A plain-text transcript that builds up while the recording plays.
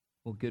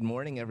Well, good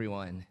morning,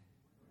 everyone.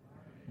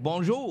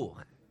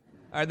 Bonjour.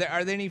 Are there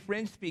any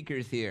French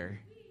speakers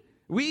here?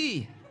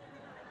 Oui.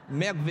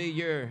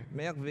 Merveilleux.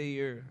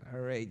 Merveilleux.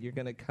 All right, you're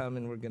going to come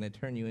and we're going to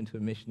turn you into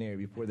a missionary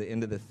before the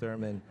end of the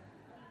sermon.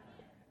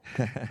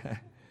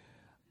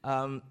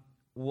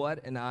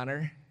 What an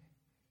honor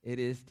it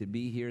is to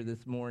be here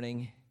this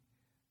morning.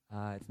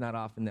 It's not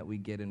often that we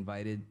get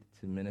invited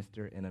to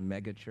minister in a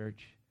mega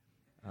church.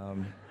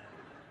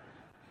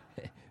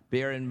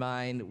 Bear in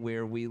mind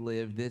where we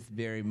live, this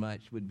very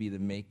much would be the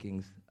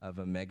makings of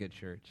a mega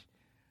church.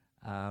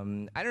 I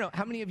don't know,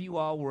 how many of you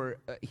all were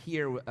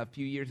here a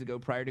few years ago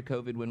prior to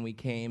COVID when we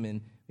came and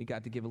we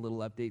got to give a little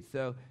update?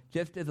 So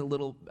just as a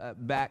little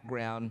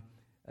background,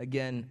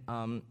 again,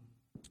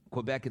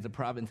 Quebec is a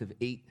province of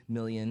 8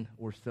 million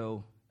or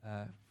so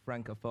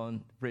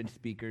Francophone French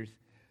speakers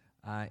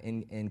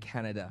in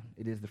Canada.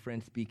 It is the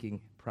French-speaking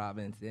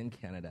province in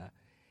Canada.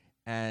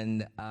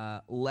 And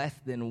less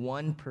than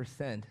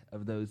 1%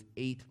 of those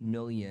 8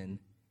 million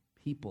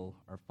people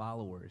are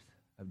followers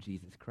of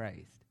Jesus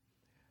Christ.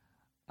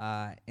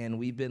 And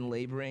we've been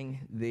laboring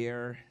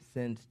there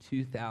since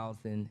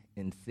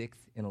 2006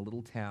 in a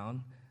little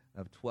town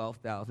of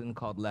 12,000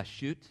 called La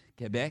Chute,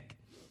 Quebec.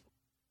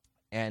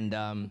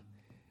 And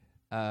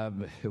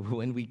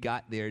when we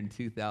got there in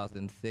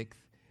 2006,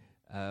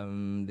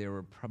 there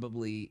were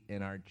probably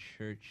in our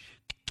church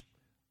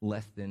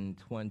less than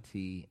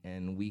 20,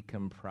 and we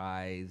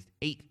comprised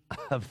 8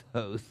 of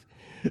those.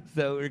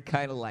 So we're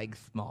kind of like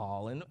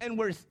small, and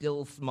we're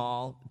still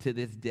small to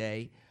this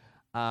day.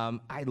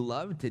 I'd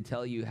love to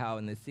tell you how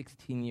in the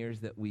 16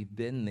 years that we've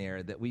been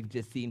there, that we've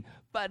just seen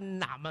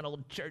phenomenal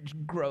church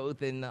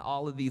growth and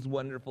all of these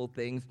wonderful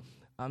things.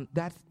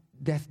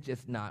 That's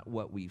just not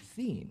what we've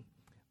seen.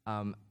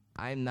 I'm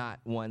not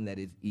one that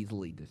is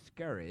easily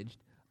discouraged.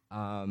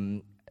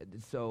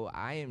 So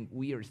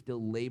we are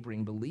still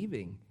laboring,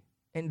 believing,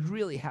 and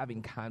really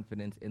having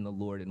confidence in the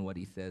Lord and what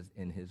he says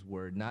in his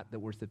word. Not that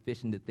we're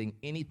sufficient to think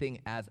anything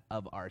as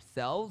of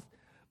ourselves,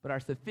 but our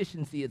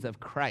sufficiency is of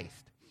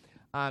Christ.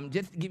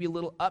 Just to give you a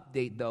little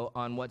update, though,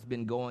 on what's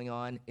been going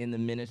on in the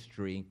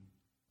ministry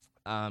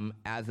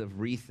as of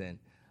recent.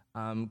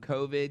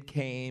 COVID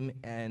came,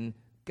 and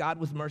God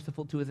was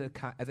merciful to us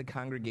as a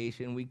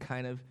congregation. We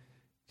kind of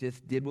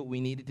just did what we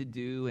needed to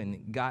do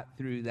and got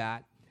through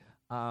that.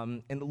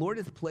 And the Lord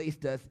has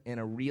placed us in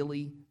a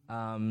really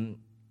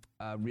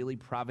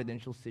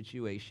providential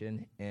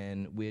situation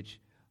in which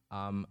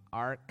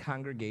our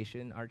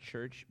congregation, our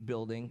church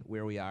building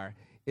where we are,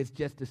 is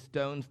just a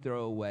stone's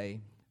throw away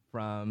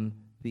from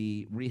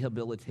the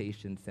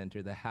rehabilitation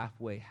center, the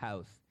halfway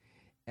house.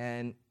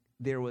 And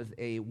there was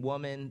a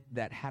woman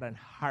that had a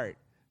heart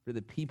for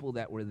the people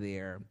that were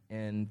there.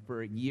 And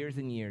for years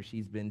and years,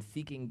 she's been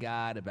seeking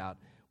God about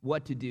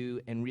what to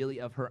do, and really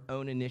of her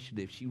own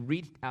initiative. She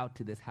reached out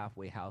to this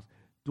halfway house.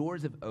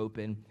 Doors have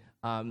opened,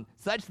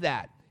 such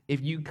that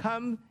if you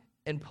come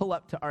and pull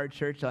up to our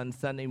church on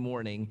Sunday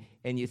morning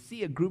and you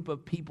see a group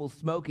of people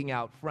smoking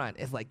out front,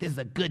 it's like, this is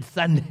a good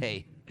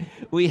Sunday.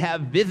 We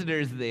have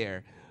visitors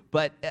there.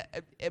 But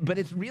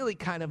it's really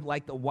kind of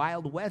like the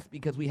Wild West,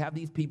 because we have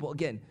these people,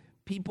 again,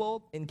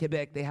 people in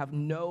Quebec, they have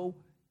no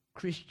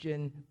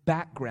Christian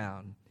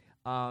background.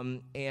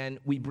 And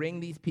we bring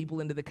these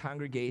people into the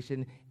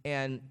congregation,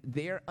 and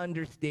their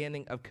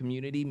understanding of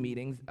community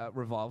meetings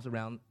revolves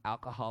around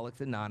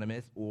Alcoholics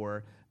Anonymous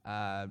or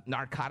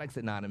Narcotics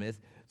Anonymous.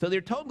 So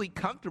they're totally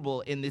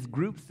comfortable in this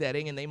group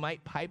setting, and they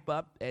might pipe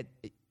up at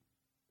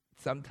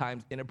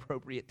sometimes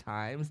inappropriate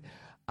times.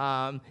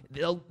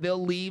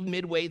 They'll leave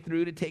midway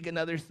through to take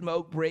another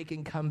smoke break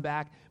and come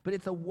back. But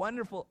it's a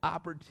wonderful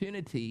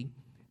opportunity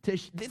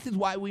this is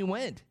why we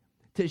went,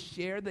 to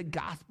share the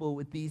gospel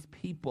with these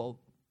people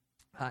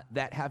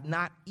that have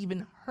not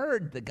even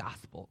heard the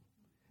gospel,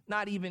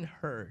 not even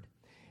heard.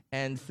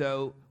 And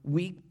so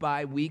week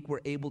by week, we're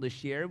able to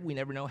share. We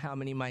never know how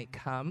many might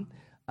come.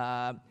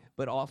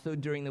 But also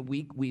during the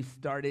week, we've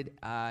started,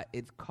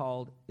 it's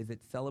called, is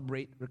it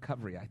Celebrate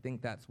Recovery? I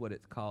think that's what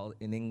it's called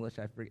in English.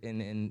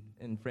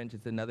 In French,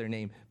 it's another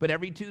name. But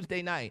every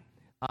Tuesday night,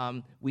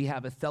 we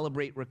have a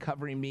Celebrate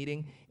Recovery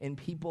meeting, and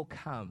people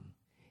come,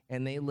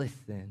 and they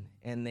listen,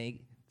 and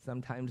they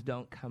sometimes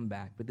don't come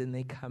back, but then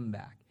they come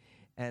back.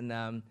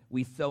 And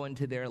we sow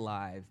into their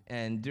lives.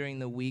 And during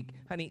the week,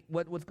 honey,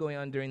 what's going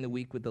on during the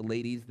week with the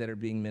ladies that are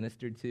being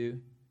ministered to?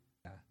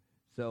 Yeah.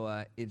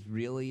 So it's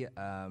really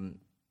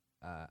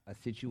a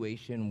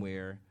situation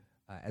where,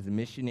 as a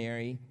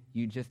missionary,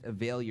 you just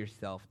avail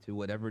yourself to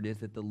whatever it is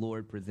that the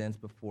Lord presents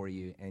before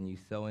you, and you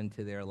sow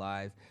into their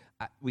lives.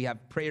 We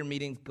have prayer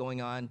meetings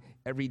going on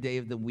every day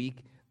of the week.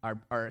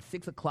 Our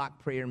 6 o'clock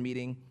prayer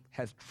meeting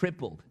has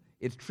tripled.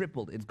 It's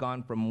tripled. It's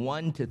gone from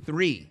 1 to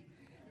 3.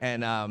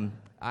 And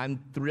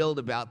I'm thrilled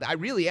about that. I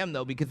really am,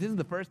 though, because this is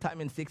the first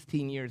time in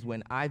 16 years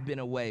when I've been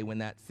away when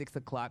that 6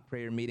 o'clock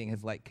prayer meeting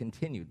has,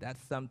 continued.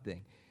 That's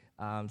something.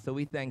 So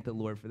we thank the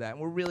Lord for that.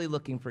 And we're really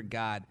looking for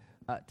God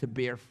to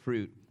bear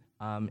fruit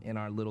in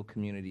our little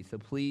community. So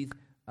please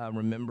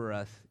remember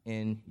us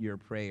in your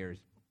prayers.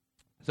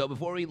 So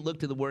before we look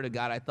to the Word of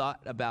God, I thought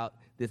about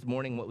this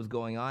morning what was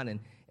going on,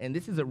 and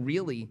this is a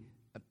really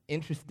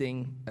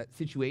interesting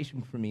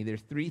situation for me.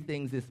 There's three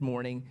things this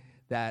morning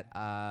that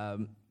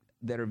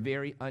that are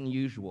very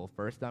unusual.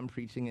 First, I'm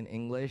preaching in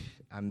English.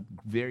 I'm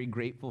very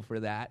grateful for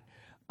that.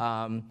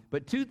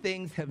 But two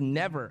things have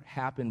never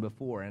happened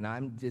before, and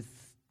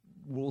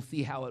we'll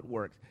see how it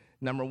works.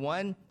 Number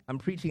one, I'm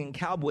preaching in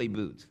cowboy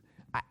boots.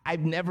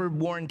 I've never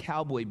worn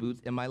cowboy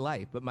boots in my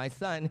life, but my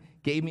son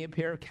gave me a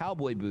pair of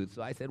cowboy boots,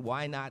 so I said,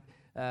 why not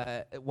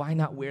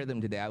wear them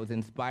today? I was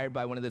inspired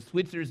by one of the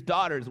Switzer's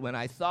daughters when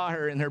I saw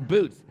her in her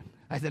boots.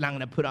 I said, I'm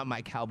going to put on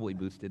my cowboy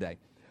boots today.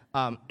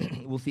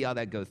 We'll see how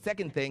that goes.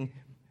 Second thing,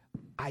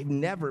 I've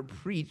never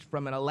preached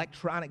from an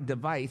electronic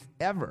device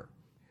ever.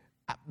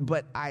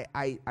 But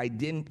I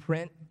didn't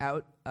print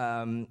out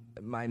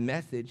my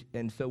message,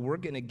 and so we're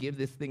going to give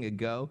this thing a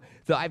go.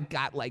 So I've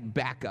got like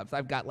backups.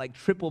 I've got like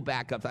triple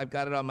backups. I've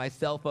got it on my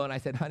cell phone. I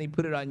said, honey,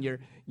 put it on your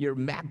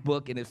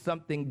MacBook, and if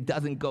something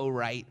doesn't go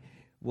right,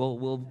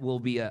 we'll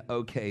be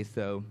okay.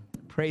 So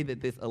pray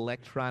that this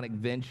electronic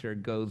venture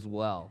goes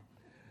well.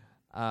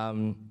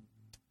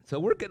 So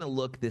we're going to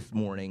look this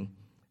morning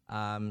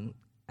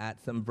at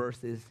some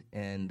verses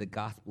in the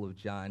Gospel of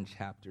John,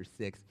 chapter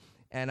 6.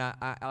 And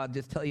I'll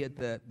just tell you at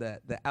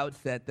the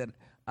outset that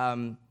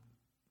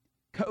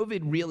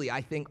COVID really,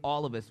 I think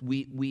all of us,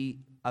 we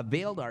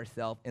availed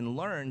ourselves and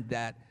learned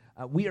that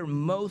we are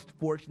most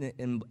fortunate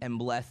and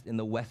blessed in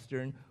the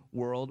Western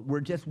world.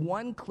 We're just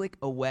one click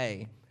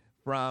away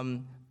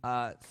from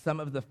some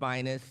of the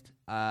finest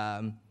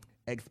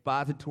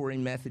expository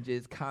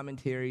messages,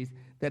 commentaries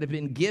that have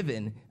been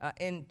given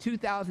in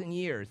 2,000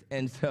 years.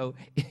 And so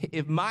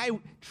if my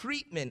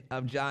treatment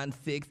of John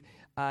 6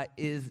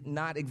 is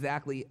not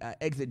exactly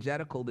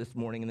exegetical this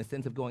morning in the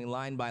sense of going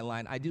line by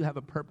line, I do have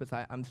a purpose.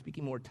 I'm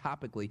speaking more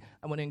topically.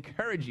 I want to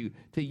encourage you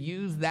to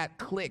use that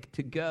click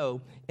to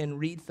go and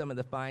read some of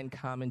the fine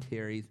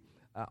commentaries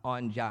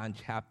on John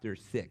chapter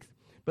 6.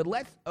 But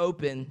let's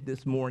open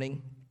this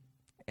morning,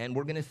 and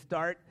we're going to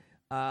start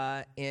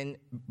in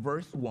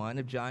verse 1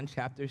 of John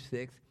chapter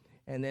 6,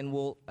 and then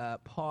we'll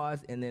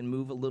pause and then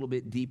move a little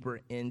bit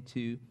deeper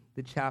into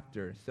the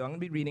chapter. So I'm going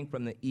to be reading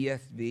from the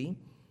ESV.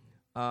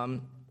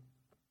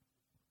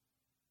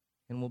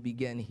 And we'll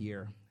begin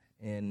here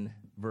in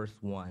verse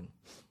 1.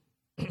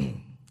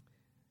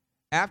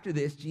 After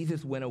this,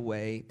 Jesus went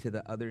away to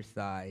the other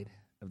side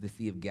of the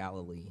Sea of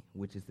Galilee,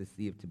 which is the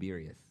Sea of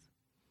Tiberias.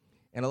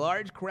 And a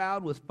large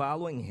crowd was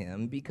following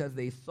him because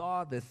they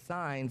saw the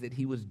signs that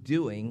he was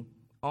doing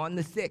on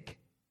the sick.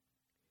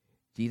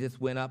 Jesus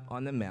went up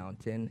on the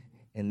mountain,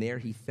 and there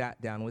he sat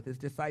down with his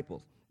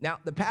disciples. Now,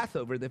 the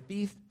Passover, the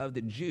feast of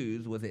the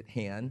Jews, was at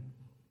hand.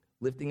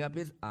 Lifting up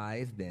his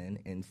eyes then,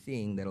 and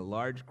seeing that a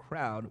large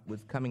crowd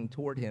was coming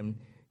toward him,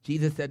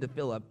 Jesus said to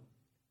Philip,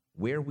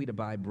 where are we to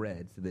buy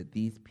bread so that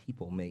these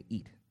people may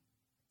eat?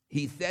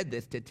 He said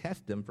this to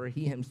test him, for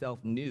he himself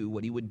knew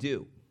what he would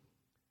do.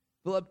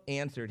 Philip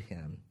answered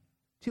him,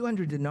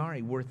 200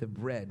 denarii worth of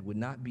bread would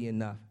not be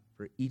enough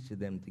for each of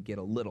them to get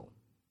a little.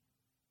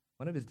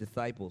 One of his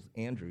disciples,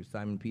 Andrew,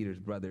 Simon Peter's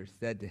brother,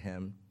 said to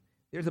him,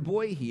 there's a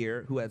boy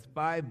here who has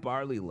 5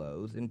 barley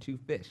loaves and 2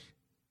 fish.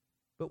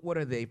 But what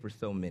are they for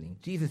so many?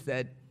 Jesus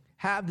said,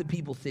 have the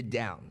people sit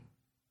down.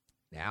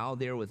 Now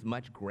there was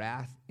much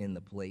grass in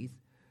the place,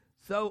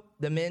 so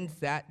the men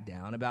sat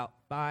down, about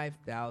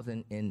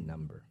 5,000 in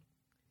number.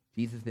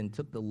 Jesus then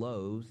took the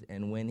loaves,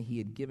 and when he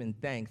had given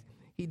thanks,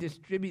 he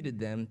distributed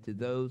them to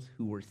those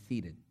who were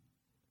seated.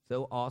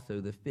 So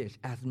also the fish,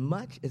 as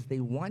much as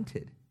they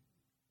wanted.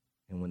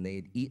 And when they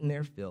had eaten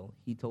their fill,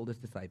 he told his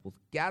disciples,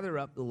 gather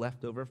up the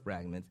leftover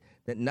fragments,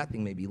 that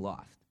nothing may be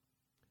lost.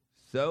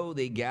 So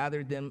they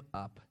gathered them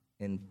up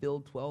and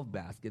filled 12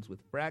 baskets with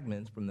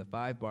fragments from the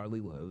 5 barley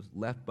loaves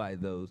left by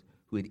those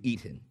who had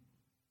eaten.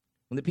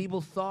 When the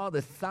people saw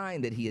the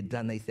sign that he had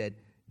done, they said,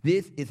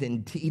 this is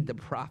indeed the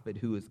prophet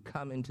who has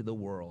come into the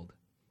world.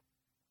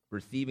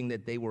 Perceiving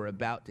that they were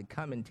about to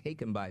come and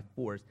take him by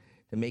force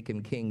to make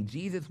him king,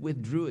 Jesus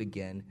withdrew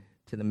again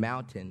to the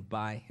mountain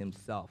by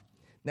himself.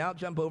 Now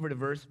jump over to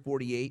verse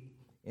 48,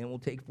 and we'll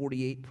take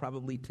 48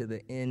 probably to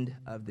the end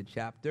of the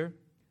chapter.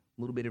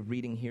 A little bit of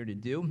reading here to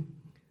do.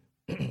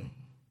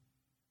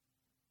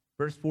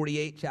 Verse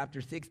 48, chapter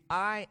 6,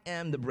 I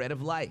am the bread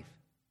of life.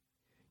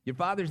 Your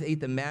fathers ate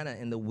the manna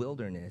in the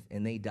wilderness,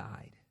 and they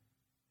died.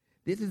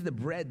 This is the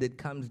bread that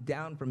comes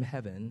down from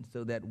heaven,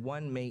 so that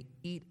one may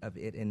eat of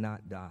it and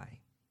not die.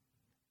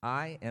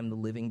 I am the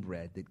living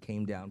bread that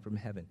came down from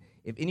heaven.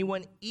 If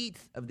anyone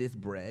eats of this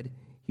bread,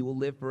 he will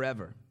live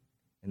forever.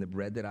 And the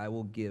bread that I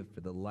will give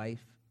for the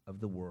life of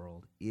the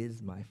world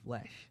is my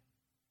flesh.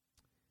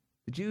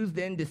 The Jews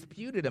then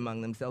disputed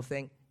among themselves,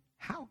 saying,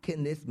 how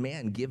can this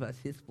man give us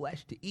his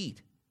flesh to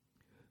eat?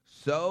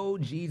 So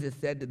Jesus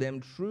said to them,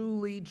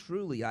 truly,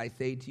 truly, I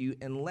say to you,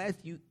 unless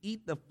you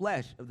eat the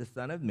flesh of the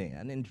Son of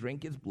Man and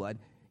drink his blood,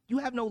 you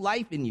have no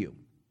life in you.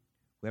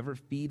 Whoever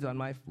feeds on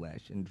my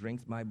flesh and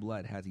drinks my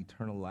blood has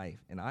eternal life,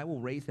 and I will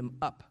raise him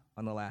up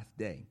on the last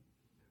day.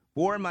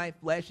 For my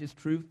flesh is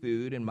true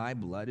food, and my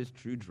blood is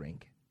true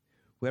drink.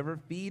 Whoever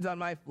feeds on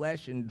my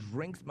flesh and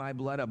drinks my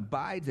blood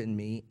abides in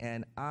me,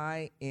 and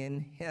I in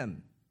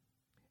him.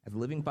 As the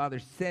living Father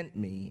sent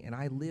me, and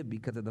I live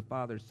because of the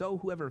Father, so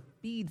whoever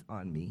feeds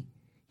on me,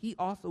 he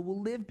also will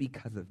live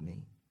because of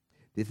me.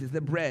 This is the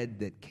bread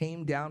that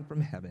came down from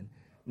heaven,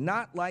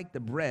 not like the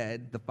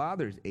bread the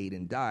fathers ate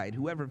and died.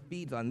 Whoever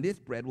feeds on this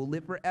bread will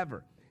live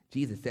forever.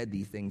 Jesus said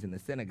these things in the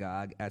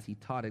synagogue as he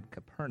taught at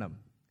Capernaum.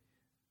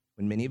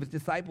 When many of his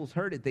disciples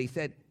heard it, they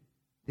said,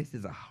 "This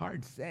is a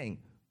hard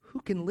saying. Who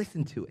can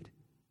listen to it?"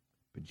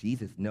 But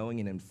Jesus, knowing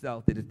in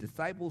himself that his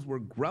disciples were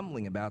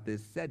grumbling about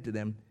this, said to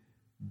them,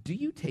 "Do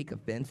you take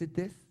offense at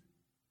this?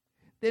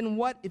 Then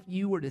what if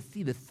you were to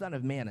see the Son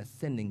of Man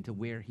ascending to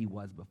where he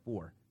was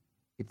before?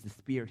 It's the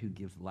Spirit who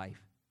gives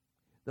life.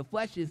 The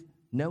flesh is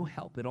no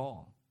help at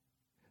all.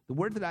 The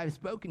words that I have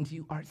spoken to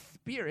you are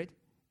spirit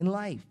and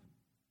life."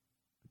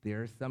 But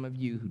there are some of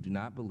you who do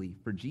not believe,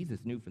 for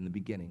Jesus knew from the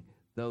beginning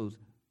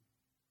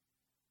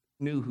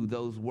who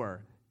those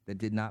were that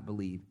did not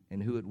believe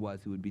and who it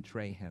was who would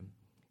betray him.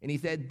 And he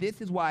said,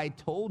 "This is why I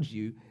told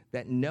you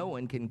that no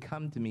one can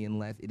come to me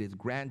unless it is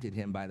granted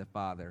him by the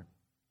Father."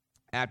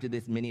 After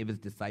this, many of his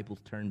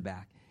disciples turned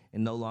back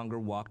and no longer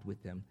walked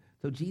with them.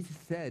 So Jesus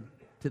said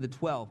to the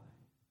 12,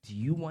 "Do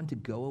you want to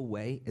go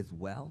away as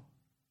well?"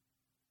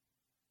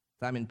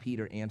 Simon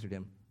Peter answered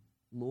him,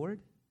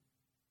 "Lord,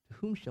 to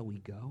whom shall we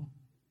go?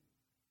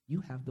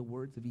 You have the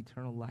words of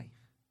eternal life.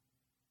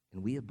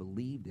 And we have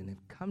believed and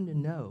have come to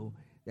know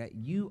that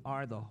you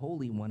are the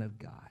Holy One of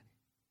God."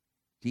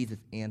 Jesus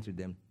answered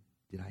them,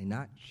 "Did I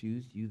not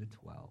choose you, the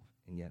 12,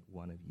 and yet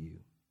one of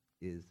you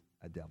is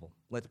a devil?"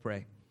 Let's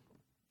pray.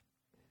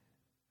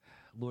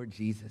 Lord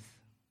Jesus,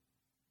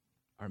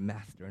 our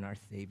Master and our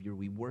Savior,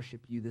 we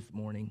worship you this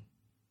morning.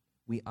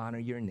 We honor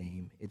your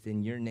name. It's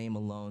in your name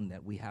alone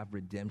that we have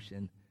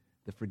redemption,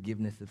 the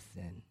forgiveness of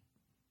sin.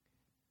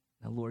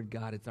 Now, Lord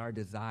God, it's our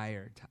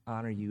desire to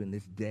honor you in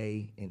this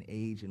day and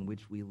age in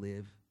which we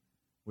live,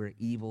 where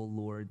evil,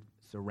 Lord,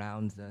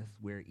 surrounds us,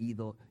 where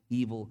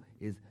evil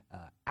is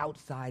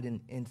outside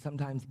and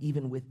sometimes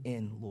even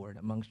within, Lord,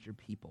 amongst your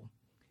people.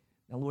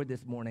 Now, Lord,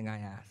 this morning I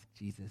ask,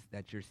 Jesus,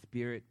 that your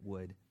Spirit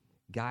would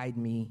guide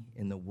me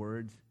in the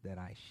words that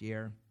I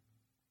share,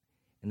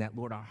 and that,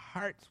 Lord, our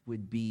hearts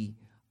would be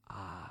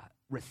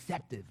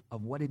receptive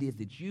of what it is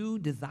that you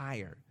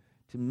desire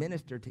to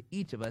minister to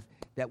each of us,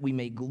 that we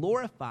may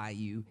glorify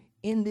you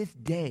in this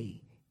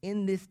day,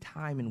 in this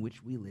time in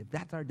which we live.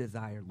 That's our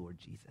desire, Lord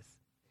Jesus.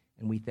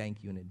 And we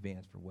thank you in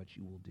advance for what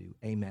you will do.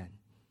 Amen.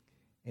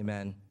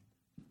 Amen.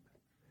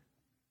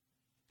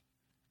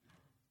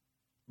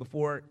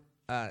 Before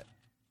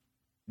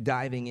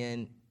diving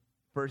in,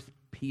 1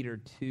 Peter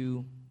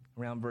 2,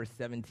 around verse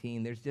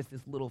 17, there's just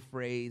this little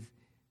phrase.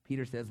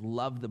 Peter says,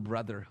 "Love the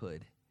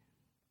brotherhood."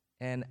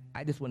 And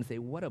I just want to say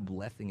what a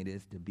blessing it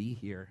is to be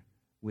here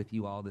with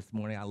you all this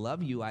morning. I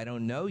love you. I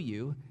don't know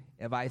you.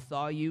 If I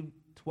saw you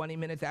 20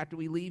 minutes after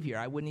we leave here,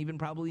 I wouldn't even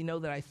probably know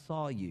that I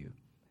saw you.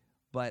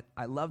 But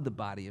I love the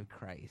body of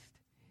Christ.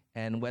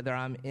 And whether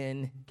I'm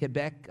in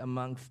Quebec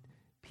amongst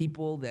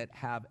people that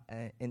have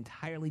an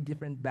entirely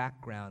different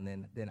background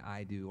than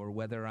I do, or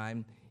whether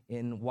I'm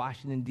in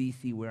Washington,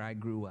 D.C., where I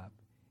grew up,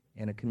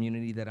 in a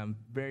community that I'm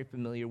very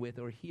familiar with,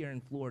 or here in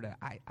Florida,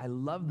 I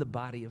love the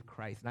body of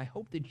Christ. And I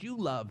hope that you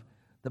love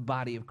the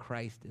body of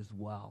Christ as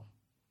well.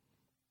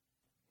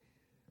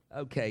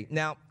 Okay,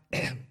 now,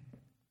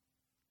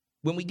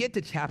 when we get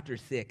to chapter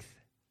 6,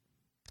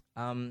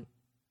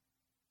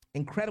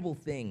 incredible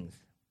things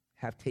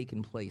have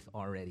taken place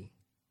already.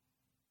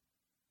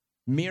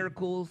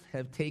 Miracles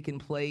have taken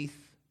place.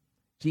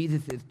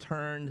 Jesus has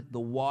turned the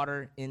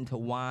water into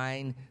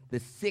wine. The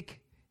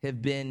sick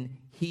have been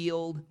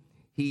healed.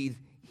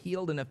 He's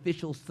healed an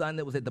official's son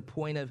that was at the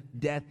point of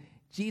death.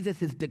 Jesus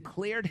has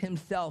declared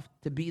himself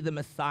to be the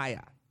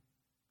Messiah,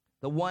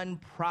 the one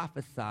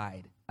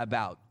prophesied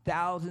about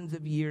thousands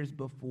of years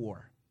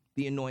before,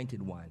 the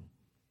Anointed One.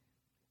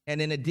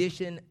 And in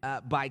addition,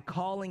 by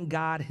calling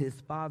God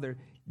his Father,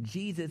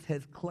 Jesus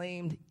has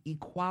claimed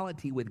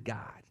equality with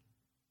God.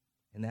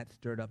 And that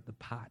stirred up the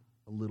pot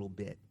a little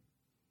bit.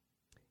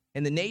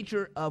 And the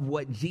nature of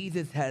what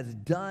Jesus has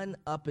done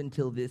up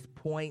until this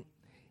point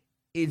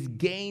is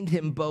gained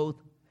him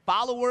both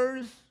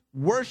followers,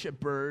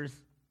 worshipers,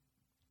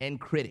 and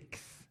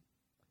critics.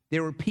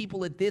 There were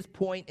people at this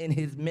point in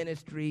his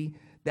ministry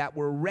that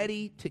were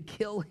ready to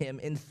kill him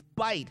in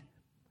spite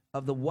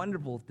of the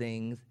wonderful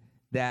things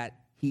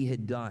that he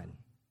had done.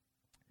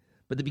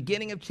 But the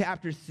beginning of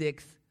chapter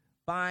 6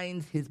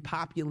 finds his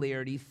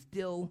popularity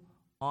still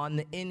on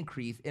the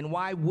increase. And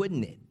why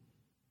wouldn't it?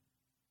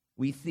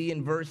 We see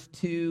in verse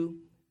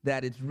 2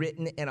 that it's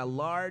written, "And a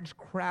large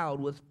crowd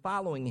was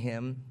following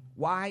him."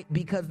 Why?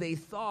 Because they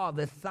saw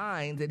the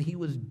signs that he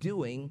was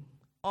doing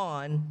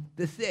on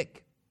the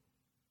sick.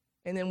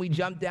 And then we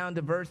jump down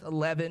to verse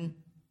 11,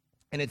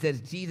 and it says,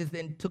 "Jesus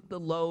then took the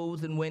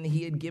loaves, and when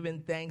he had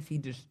given thanks, he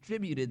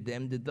distributed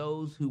them to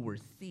those who were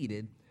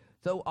seated,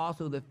 so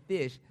also the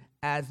fish,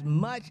 as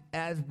much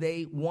as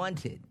they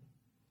wanted."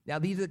 Now,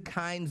 these are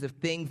kinds of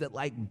things that,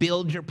 like,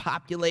 build your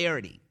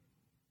popularity.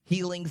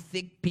 healing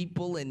sick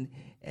people and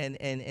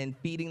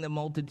feeding the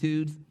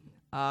multitudes.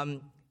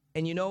 And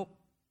you know,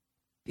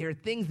 there are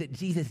things that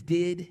Jesus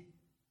did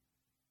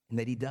and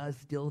that he does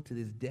still to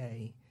this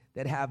day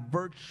that have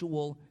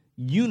virtual,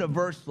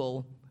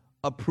 universal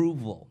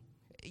approval.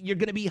 You're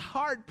going to be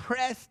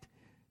hard-pressed,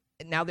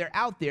 now they're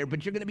out there,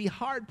 but you're going to be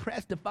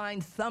hard-pressed to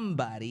find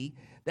somebody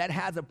that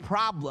has a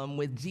problem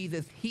with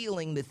Jesus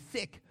healing the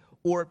sick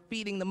or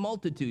feeding the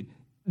multitude,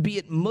 be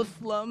it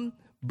Muslim,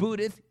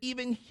 Buddhist,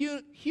 even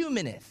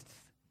humanists.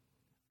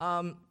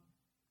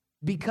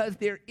 Because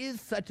there is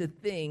such a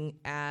thing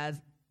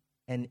as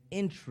an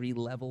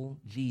entry-level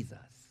Jesus.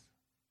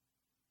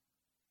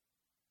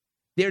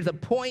 There's a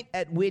point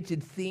at which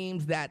it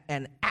seems that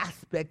an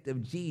aspect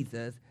of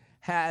Jesus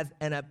has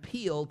an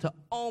appeal to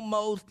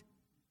almost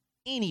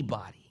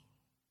anybody.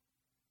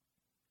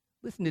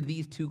 Listen to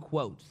these two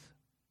quotes.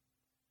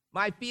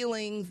 My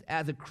feelings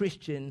as a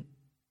Christian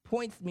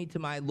points me to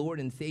my Lord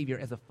and Savior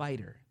as a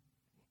fighter.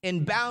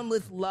 In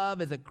boundless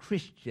love as a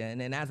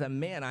Christian and as a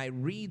man, I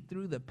read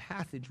through the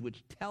passage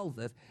which tells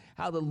us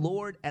how the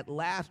Lord at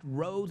last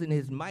rose in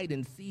his might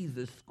and seized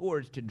the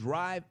scourge to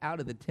drive out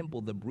of the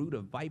temple the brood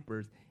of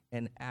vipers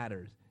and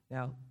adders.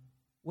 Now,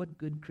 what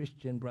good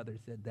Christian brother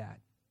said that?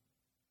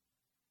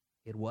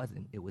 It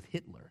wasn't. It was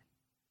Hitler.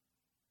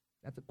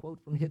 That's a quote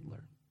from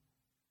Hitler.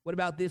 What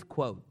about this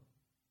quote?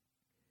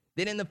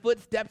 Then in the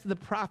footsteps of the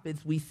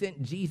prophets, we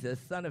sent Jesus,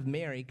 son of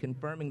Mary,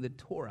 confirming the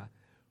Torah,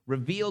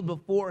 revealed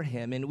before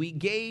him, and we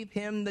gave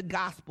him the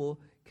gospel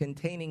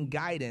containing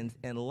guidance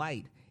and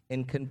light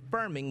and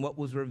confirming what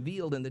was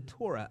revealed in the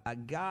Torah, a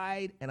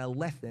guide and a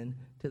lesson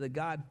to the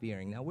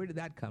God-fearing. Now, where did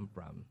that come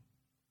from?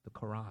 The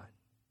Quran.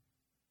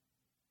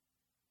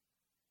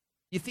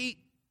 You see,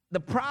 the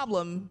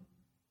problem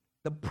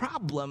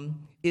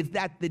is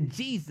that the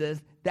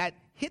Jesus that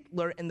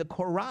Hitler and the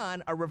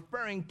Quran are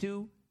referring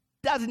to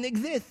doesn't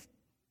exist.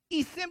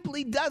 He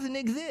simply doesn't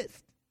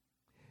exist.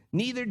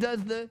 Neither does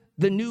the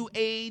New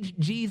Age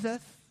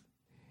Jesus.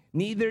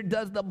 Neither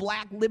does the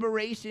Black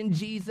Liberation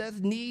Jesus.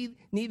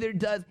 Neither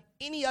does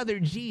any other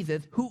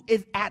Jesus who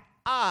is at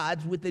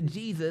odds with the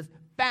Jesus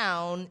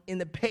found in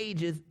the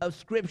pages of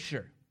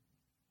Scripture.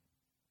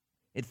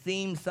 It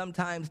seems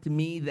sometimes to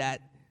me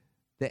that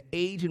the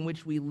age in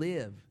which we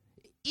live,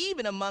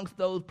 even amongst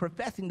those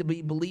professing to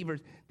be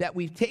believers, that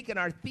we've taken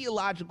our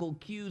theological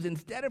cues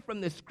instead of from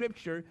the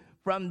Scripture,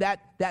 from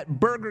that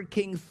Burger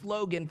King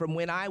slogan from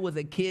when I was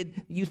a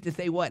kid, used to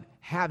say what?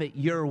 Have it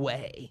your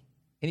way.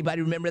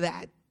 Anybody remember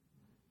that?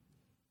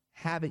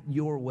 Have it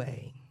your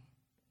way.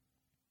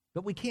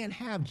 But we can't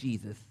have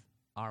Jesus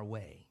our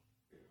way.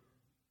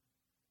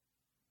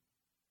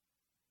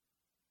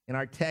 In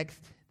our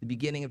text, the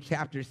beginning of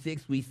chapter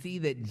 6, we see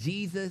that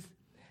Jesus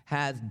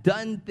has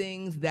done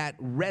things that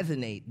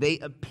resonate. They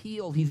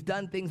appeal. He's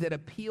done things that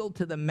appeal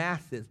to the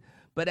masses.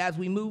 But as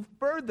we move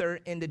further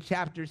into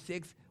chapter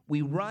 6,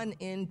 we run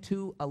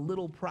into a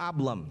little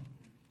problem.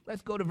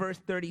 Let's go to verse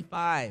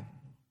 35.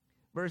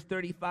 Verse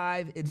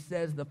 35, it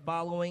says the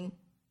following.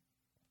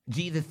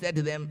 Jesus said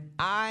to them,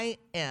 I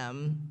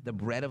am the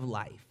bread of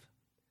life.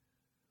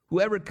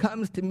 Whoever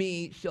comes to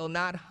me shall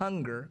not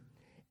hunger,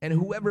 and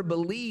whoever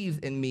believes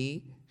in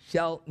me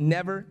shall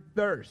never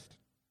thirst.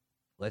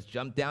 Let's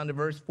jump down to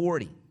verse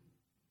 40.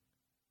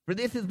 For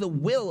this is the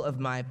will of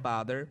my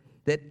Father,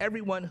 that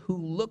everyone who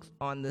looks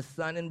on the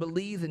Son and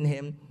believes in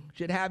him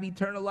should have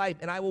eternal life,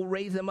 and I will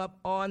raise him up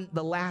on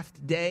the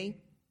last day.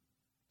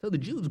 So the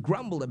Jews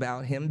grumbled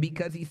about him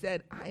because he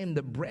said, I am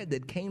the bread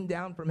that came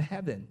down from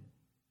heaven.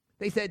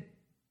 They said,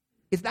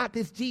 is not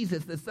this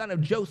Jesus, the son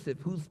of Joseph,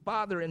 whose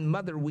father and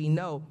mother we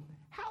know?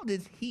 How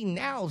does he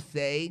now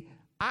say,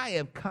 I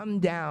have come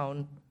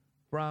down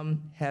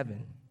from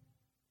heaven?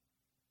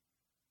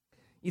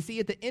 You see,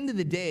 at the end of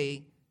the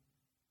day,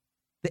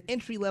 the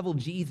entry-level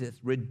Jesus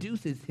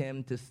reduces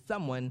him to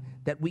someone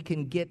that we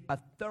can get a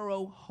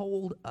thorough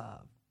hold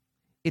of.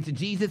 It's a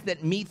Jesus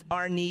that meets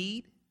our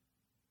need.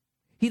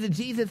 He's a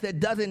Jesus that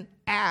doesn't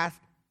ask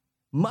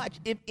much,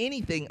 if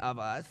anything, of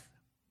us.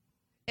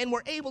 And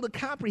we're able to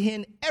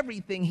comprehend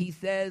everything he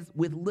says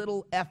with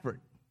little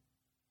effort.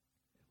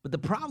 But the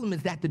problem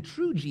is that the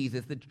true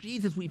Jesus, the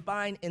Jesus we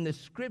find in the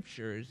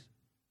Scriptures,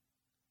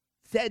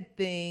 said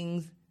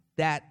things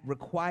that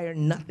require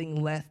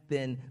nothing less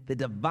than the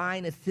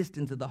divine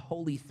assistance of the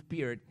Holy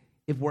Spirit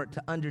if we're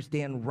to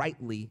understand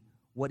rightly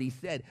what he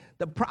said.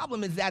 The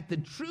problem is that the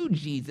true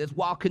Jesus,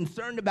 while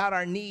concerned about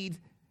our needs,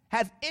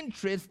 has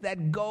interests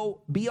that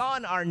go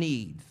beyond our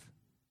needs.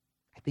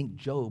 I think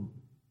Job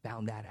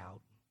found that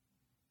out.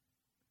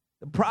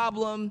 The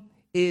problem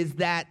is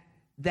that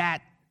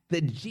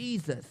the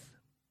Jesus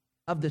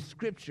of the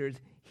Scriptures,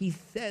 he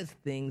says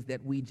things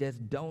that we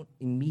just don't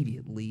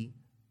immediately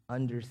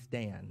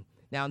understand.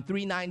 Now, in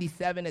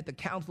 397, at the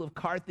Council of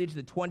Carthage,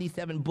 the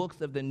 27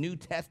 books of the New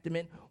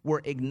Testament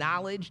were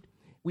acknowledged.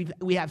 We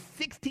have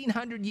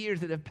 1,600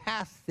 years that have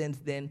passed since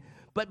then,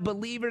 but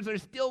believers are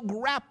still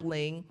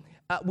grappling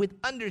with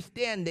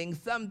understanding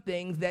some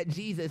things that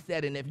Jesus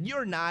said. And if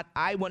you're not,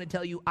 I want to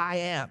tell you I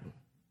am.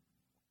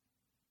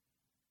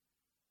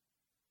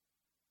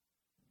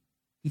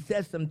 he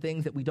says some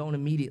things that we don't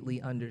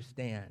immediately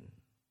understand.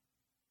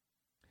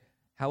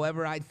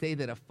 However, I'd say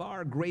that a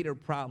far greater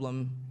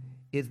problem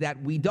is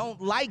that we don't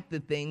like the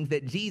things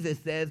that Jesus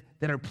says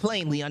that are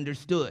plainly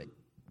understood.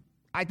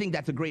 I think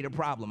that's a greater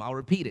problem. I'll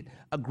repeat it.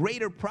 A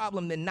greater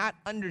problem than not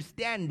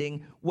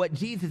understanding what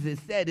Jesus has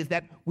said is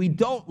that we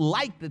don't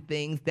like the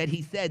things that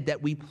he said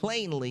that we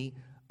plainly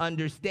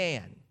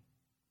understand.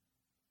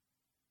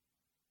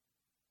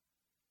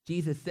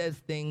 Jesus says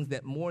things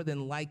that more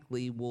than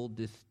likely will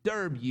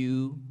disturb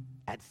you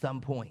at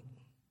some point.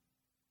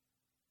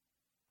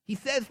 He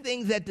says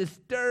things that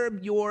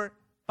disturb your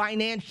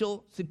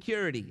financial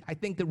security. I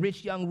think the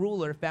rich young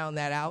ruler found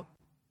that out.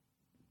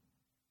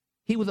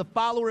 He was a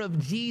follower of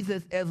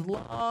Jesus as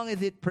long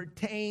as it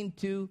pertained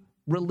to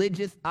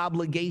religious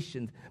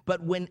obligations.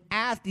 But when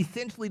asked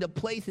essentially to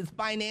place his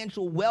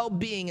financial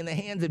well-being in the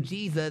hands of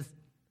Jesus,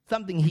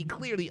 something he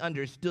clearly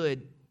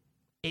understood,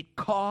 it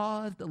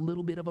caused a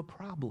little bit of a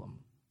problem.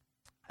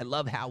 I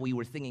love how we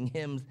were singing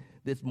hymns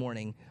this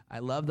morning. I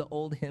love the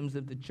old hymns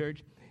of the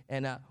church.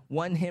 And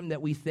one hymn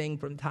that we sing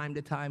from time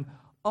to time,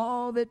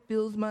 all that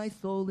fills my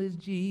soul is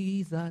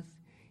Jesus.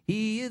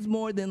 He is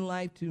more than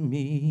life to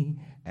me,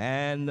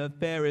 and the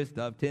fairest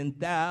of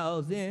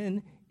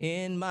 10,000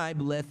 in my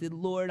blessed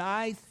Lord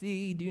I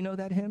see. Do you know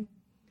that hymn?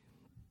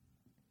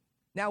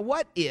 Now,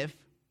 what if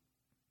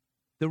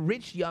the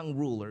rich young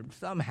ruler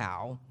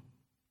somehow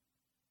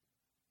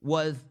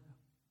was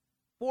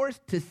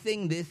forced to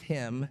sing this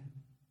hymn,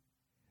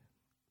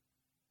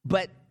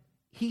 but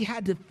he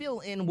had to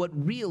fill in what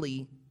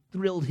really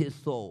thrilled his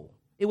soul?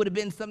 It would have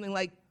been something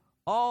like,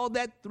 all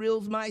that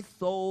thrills my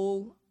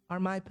soul are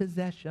my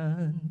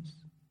possessions.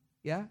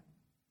 Yeah?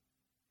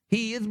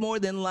 He is more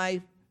than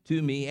life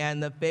to me,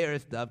 and the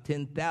fairest of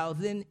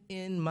 10,000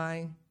 in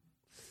my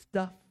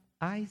stuff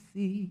I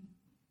see.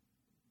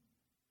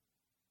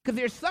 Because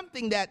there's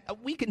something that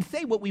we can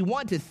say what we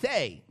want to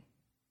say,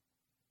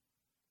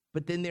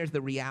 but then there's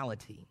the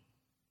reality.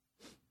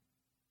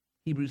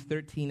 Hebrews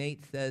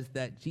 13:8 says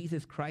that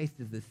Jesus Christ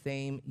is the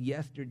same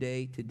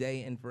yesterday,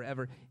 today, and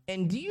forever.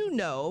 And do you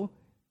know,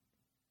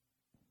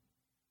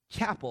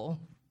 Chapel,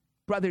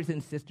 brothers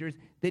and sisters,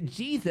 that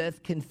Jesus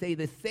can say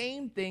the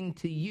same thing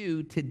to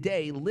you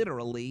today,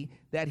 literally,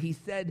 that he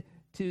said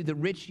to the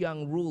rich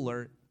young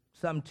ruler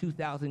some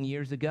 2,000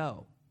 years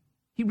ago?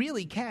 He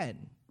really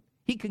can.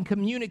 He can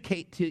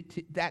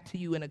communicate that to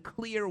you in a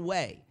clear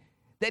way,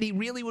 that he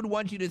really would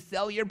want you to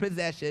sell your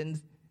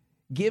possessions,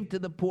 give to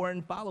the poor,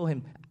 and follow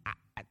him.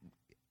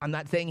 I'm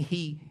not saying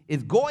he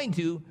is going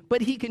to,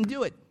 but he can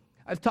do it.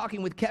 I was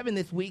talking with Kevin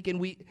this week,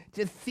 and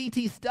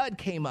C.T. Studd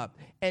came up.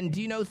 And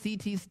do you know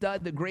C.T.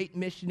 Studd, the great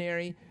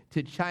missionary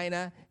to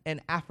China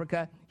and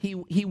Africa? He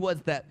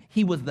was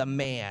the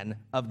man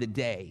of the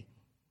day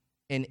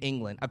in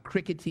England, a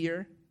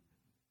cricketer.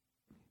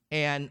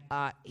 And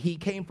he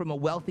came from a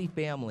wealthy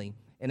family.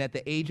 And at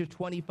the age of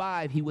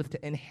 25, he was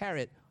to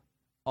inherit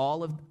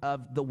all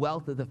of the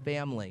wealth of the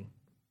family.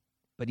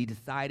 But he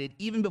decided,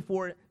 even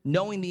before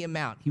knowing the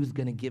amount, he was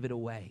going to give it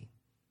away.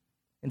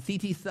 And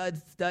C.T.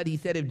 Studd, he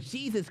said, if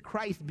Jesus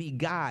Christ be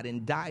God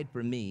and died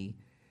for me,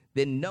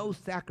 then no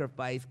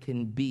sacrifice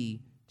can be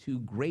too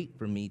great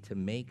for me to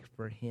make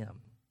for him.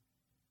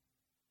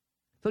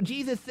 So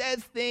Jesus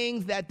says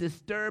things that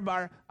disturb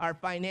our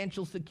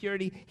financial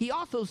security. He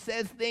also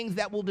says things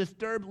that will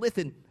disturb,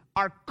 listen,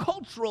 our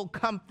cultural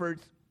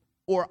comforts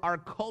or our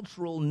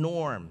cultural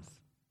norms.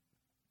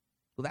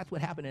 Well, that's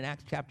what happened in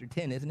Acts chapter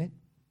 10, isn't it?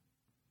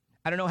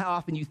 I don't know how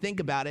often you think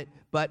about it,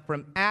 but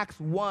from Acts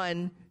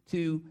 1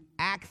 to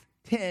Acts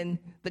 10,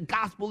 the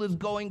gospel is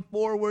going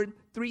forward.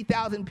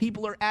 3,000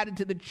 people are added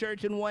to the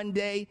church in one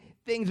day.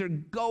 Things are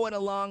going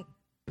along,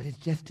 but it's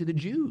just to the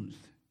Jews.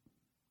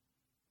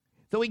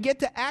 So we get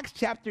to Acts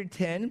chapter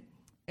 10,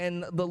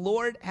 and the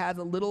Lord has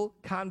a little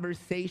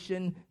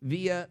conversation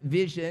via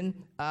vision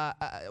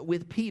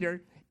with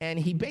Peter, and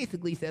he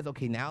basically says,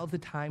 okay, now's the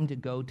time to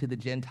go to the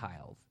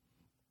Gentiles.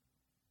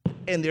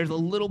 And there's a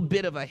little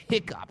bit of a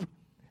hiccup.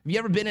 Have you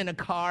ever been in a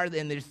car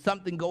and there's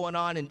something going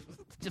on and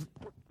just...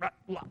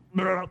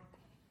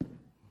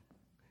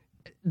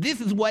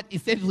 This is what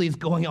essentially is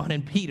going on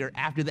in Peter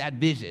after that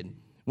vision,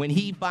 when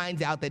he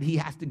finds out that he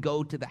has to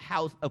go to the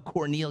house of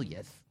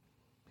Cornelius.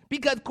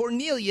 Because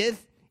Cornelius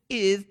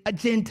is a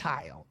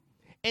Gentile.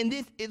 And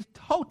this is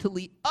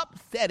totally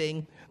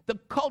upsetting the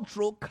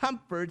cultural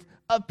comforts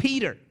of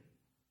Peter.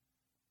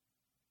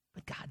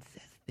 But God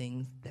says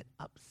things that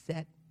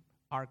upset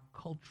our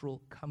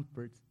cultural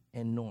comforts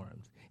and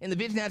norms. And the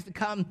vision has to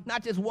come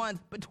not just once,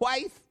 but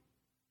twice,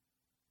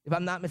 if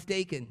I'm not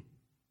mistaken,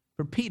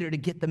 for Peter to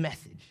get the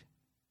message.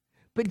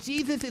 But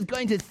Jesus is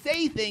going to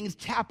say things,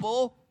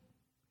 Chapel,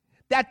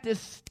 that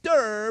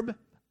disturb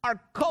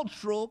our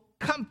cultural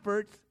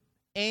comforts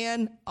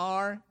and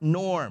our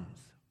norms.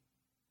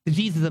 The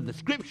Jesus of the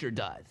Scripture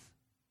does.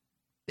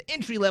 The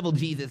entry-level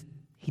Jesus,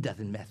 he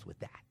doesn't mess with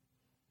that.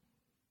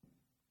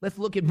 Let's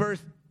look at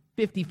verse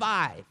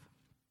 55.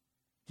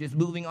 Just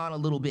moving on a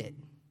little bit.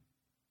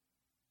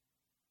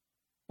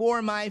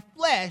 For my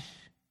flesh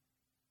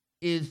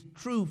is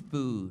true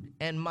food,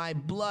 and my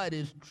blood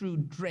is true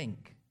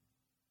drink.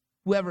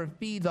 Whoever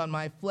feeds on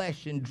my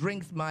flesh and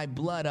drinks my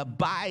blood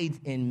abides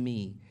in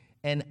me,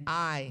 and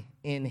I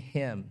in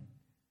him.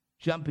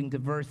 Jumping to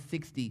verse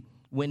 60,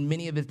 when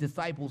many of his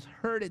disciples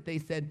heard it, they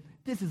said,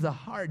 "This is a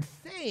hard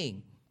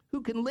saying.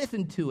 Who can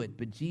listen to it?"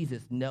 But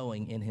Jesus,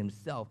 knowing in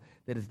himself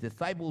that his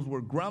disciples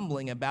were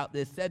grumbling about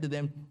this, said to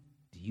them,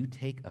 "Do you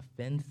take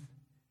offense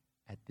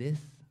at this?"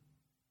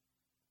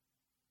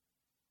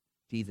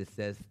 Jesus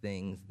says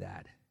things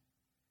that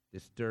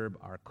disturb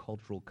our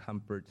cultural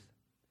comforts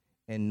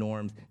and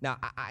norms. Now,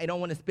 I don't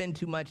want to spend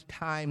too much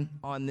time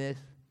on this,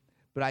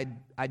 but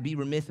I'd be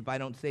remiss if I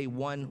don't say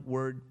one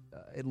word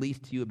at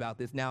least to you about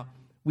this. Now,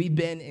 we've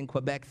been in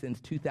Quebec since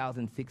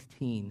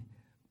 2016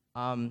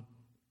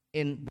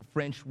 in the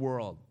French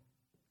world.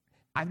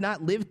 I've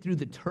not lived through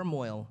the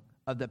turmoil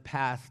of the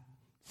past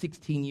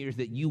 16 years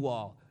that you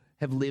all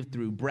have lived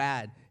through,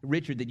 Brad,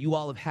 Richard, that you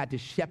all have had to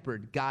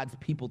shepherd God's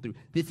people through.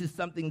 This is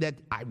something that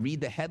I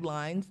read the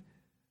headlines,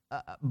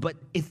 but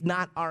it's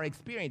not our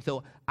experience.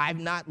 So I've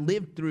not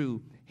lived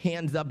through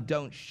Hands Up,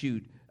 Don't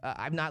Shoot.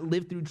 I've not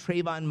lived through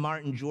Trayvon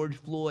Martin, George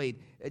Floyd,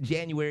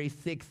 January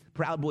 6th,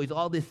 Proud Boys,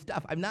 all this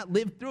stuff. I've not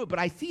lived through it, but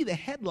I see the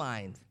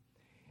headlines.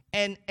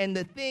 And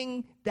the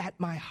thing that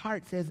my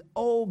heart says,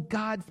 oh,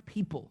 God's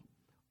people,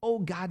 oh,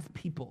 God's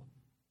people.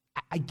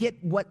 I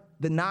get what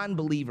the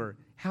non-believer,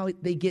 how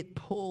they get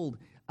pulled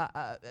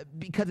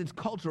because it's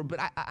cultural, but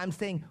I'm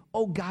saying,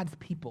 oh, God's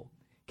people.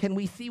 Can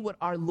we see what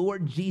our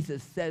Lord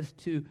Jesus says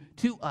to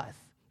us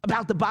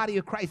about the body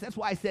of Christ? That's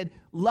why I said,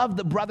 love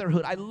the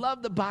brotherhood. I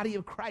love the body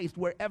of Christ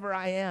wherever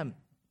I am.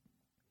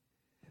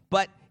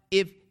 But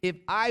if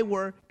I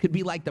could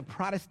be like the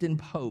Protestant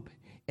Pope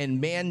and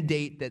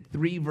mandate that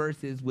 3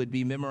 verses would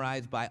be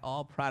memorized by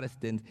all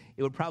Protestants,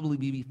 it would probably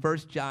be 1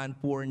 John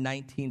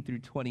 4:19 through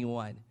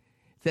 21. It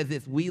says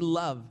this: we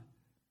love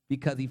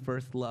because he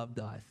first loved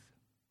us.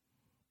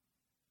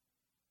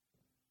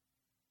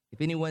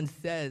 If anyone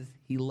says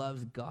he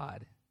loves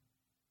God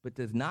but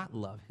does not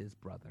love his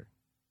brother,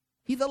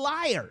 he's a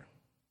liar.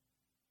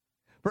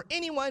 For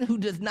anyone who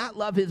does not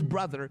love his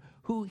brother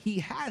who he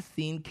has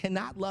seen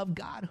cannot love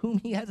God whom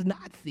he has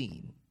not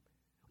seen.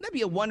 Wouldn't that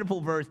be a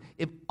wonderful verse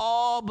if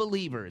all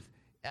believers,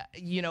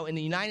 in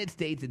the United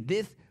States at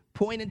this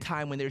point in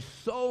time when there's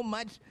so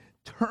much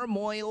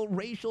turmoil,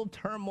 racial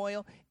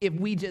turmoil, if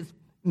we just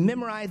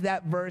memorized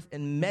that verse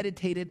and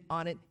meditated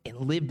on it and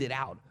lived it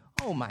out?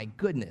 Oh my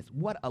goodness,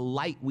 what a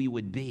light we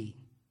would be.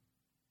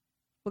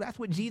 Well, that's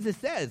what Jesus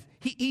says.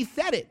 He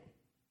said it.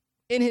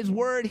 In his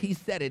word, he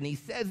said it. And he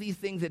says these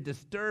things that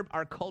disturb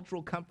our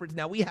cultural comforts.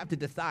 Now we have to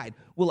decide,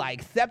 will I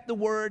accept the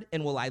word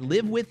and will I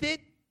live with it?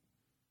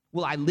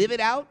 Will I live it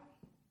out?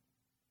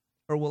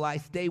 Or will I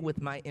stay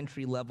with my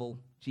entry-level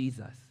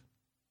Jesus?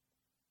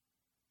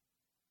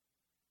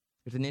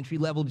 There's an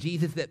entry-level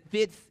Jesus that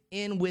fits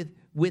in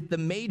with the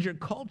major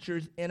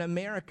cultures in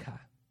America.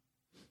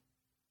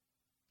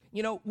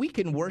 We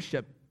can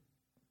worship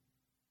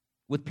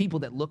with people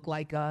that look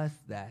like us,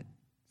 that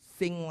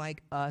sing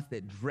like us,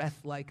 that dress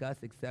like us,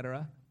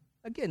 etc.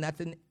 Again,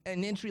 that's an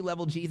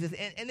entry-level Jesus,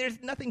 and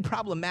there's nothing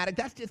problematic.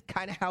 That's just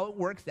kind of how it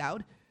works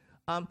out.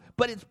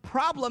 But it's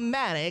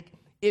problematic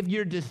if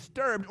you're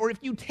disturbed or if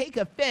you take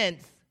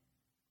offense.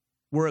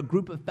 We're a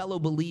group of fellow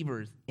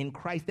believers in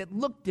Christ that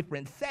look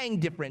different, sang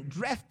different,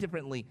 dressed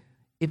differently.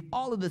 If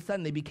all of a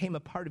sudden they became a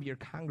part of your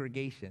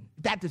congregation,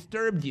 if that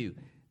disturbed you,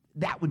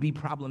 that would be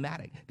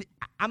problematic.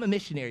 I'm a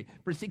missionary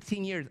for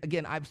 16 years.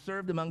 Again, I've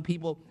served among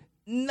people,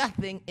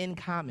 nothing in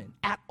common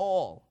at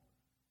all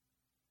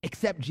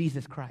except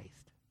Jesus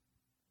Christ.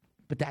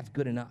 But that's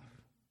good enough.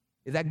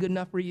 Is that good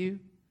enough for you?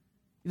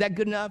 Is that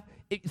good enough?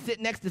 If you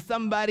sit next to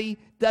somebody,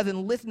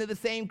 doesn't listen to the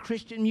same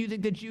Christian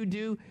music that you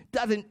do,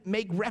 doesn't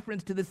make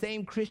reference to the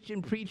same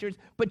Christian preachers,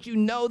 but you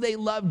know they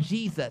love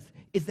Jesus.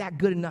 Is that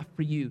good enough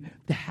for you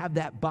to have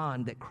that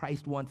bond that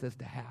Christ wants us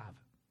to have?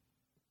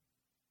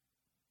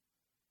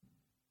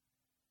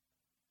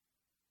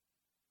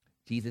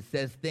 Jesus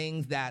says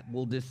things that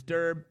will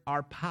disturb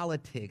our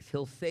politics.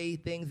 He'll say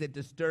things that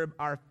disturb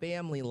our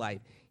family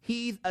life.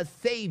 He's a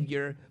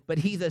savior, but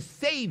he's a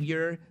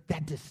savior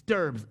that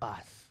disturbs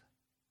us.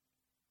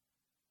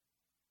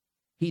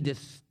 He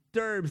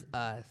disturbs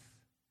us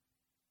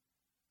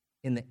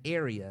in the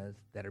areas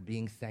that are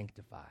being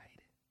sanctified.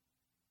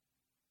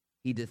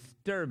 He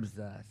disturbs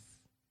us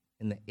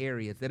in the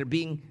areas that are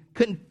being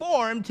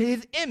conformed to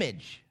his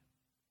image.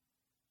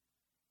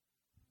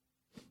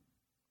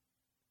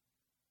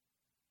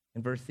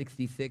 In verse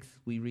 66,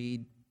 we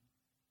read,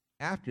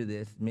 after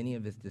this, many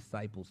of his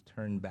disciples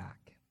turned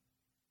back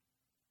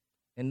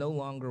and no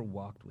longer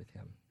walked with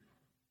him.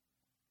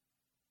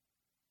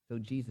 So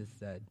Jesus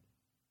said,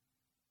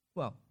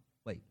 well,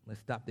 wait,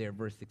 let's stop there,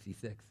 verse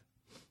 66.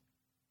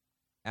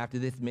 After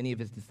this, many of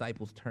his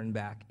disciples turned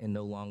back and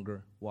no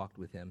longer walked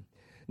with him.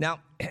 Now,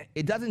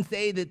 it doesn't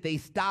say that they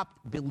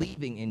stopped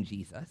believing in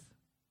Jesus,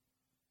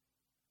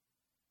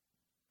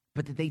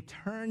 but that they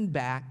turned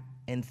back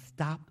and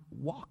stopped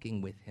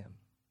walking with him.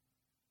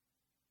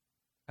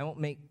 I won't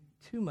make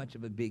too much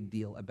of a big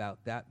deal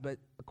about that, but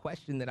a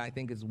question that I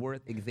think is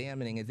worth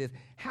examining is this: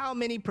 how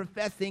many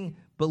professing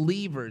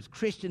believers,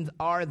 Christians,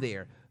 are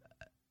there?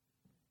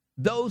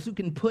 Those who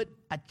can put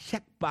a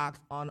checkbox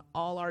on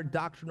all our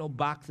doctrinal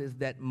boxes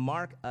that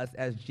mark us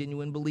as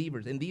genuine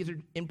believers. And these are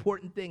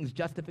important things: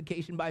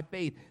 justification by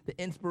faith, the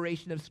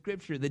inspiration of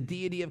Scripture, the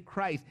deity of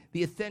Christ,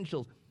 the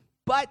essentials.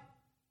 But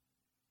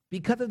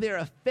because of their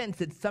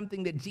offense at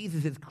something that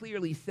Jesus has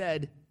clearly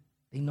said,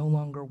 they no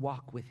longer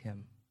walk with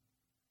him.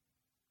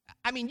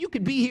 I mean, you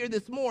could be here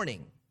this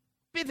morning,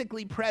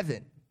 physically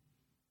present,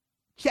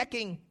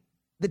 checking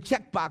the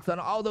checkbox on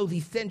all those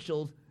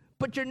essentials,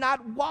 but you're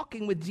not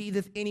walking with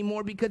Jesus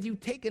anymore because you've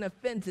taken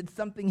offense at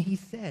something he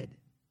said.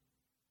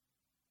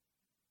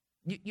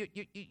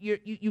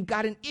 You've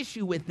got an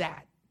issue with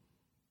that.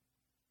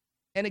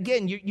 And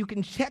again, you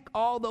can check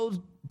all those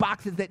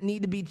boxes that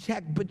need to be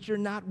checked, but you're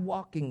not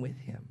walking with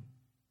him.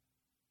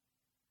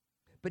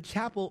 But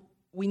chapel,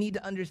 we need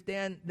to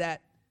understand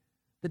that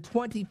the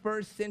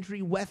 21st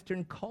century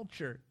Western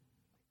culture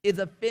is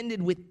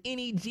offended with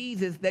any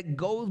Jesus that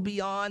goes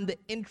beyond the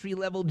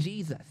entry-level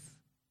Jesus.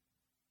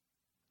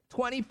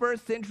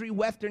 21st century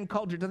Western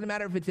culture, doesn't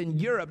matter if it's in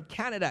Europe,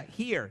 Canada,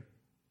 here.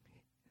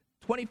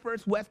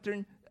 21st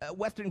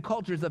Western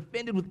culture is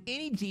offended with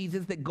any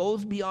Jesus that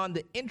goes beyond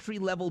the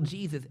entry-level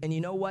Jesus. And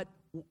you know what?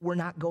 We're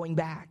not going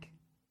back.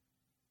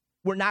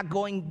 We're not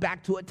going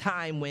back to a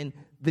time when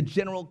the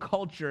general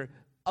culture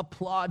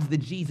applauds the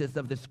Jesus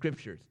of the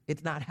Scriptures.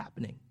 It's not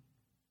happening.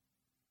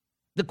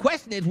 The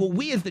question is, will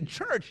we as the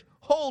church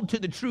hold to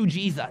the true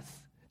Jesus?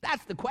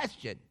 That's the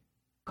question.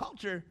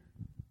 Culture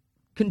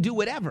can do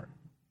whatever.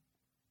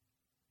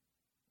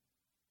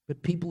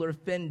 But people are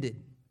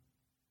offended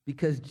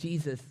because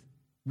Jesus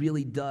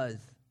really does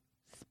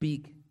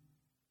speak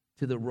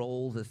to the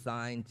roles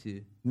assigned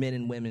to men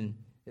and women.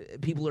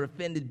 People are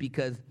offended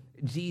because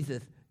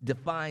Jesus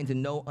defines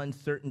in no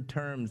uncertain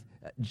terms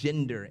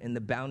gender and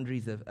the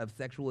boundaries of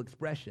sexual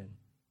expression.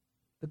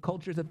 The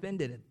culture is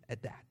offended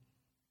at that.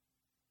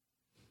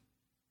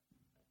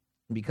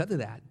 And because of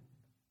that,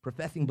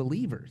 professing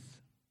believers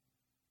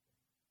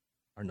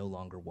are no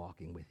longer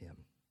walking with him.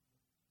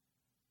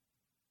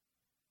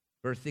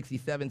 Verse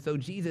 67, so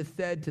Jesus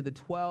said to the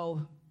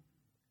 12,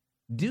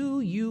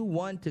 do you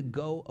want to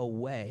go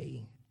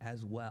away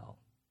as well?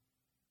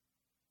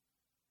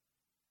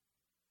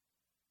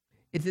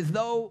 It's as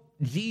though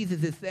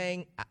Jesus is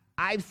saying,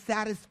 I've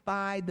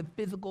satisfied the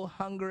physical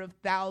hunger of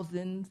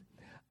thousands.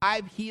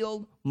 I've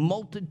healed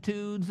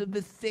multitudes of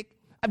the sick.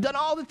 I've done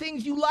all the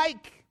things you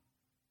like.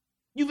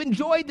 You've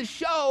enjoyed the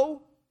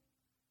show,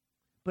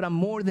 but I'm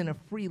more than a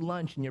free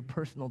lunch and your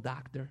personal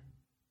doctor.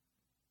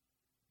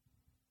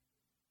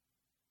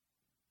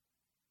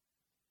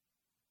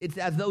 It's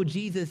as though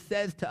Jesus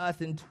says to us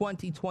in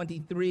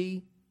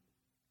 2023,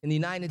 in the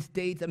United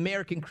States,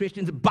 American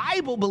Christians,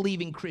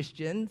 Bible-believing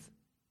Christians,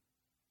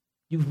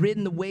 you've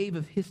ridden the wave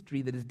of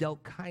history that has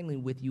dealt kindly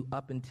with you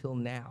up until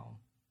now.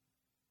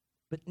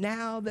 But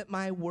now that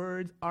my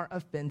words are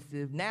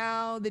offensive,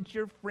 now that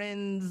your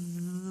friends,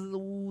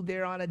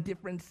 they're on a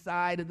different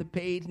side of the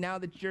page, now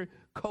that your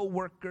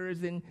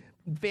co-workers and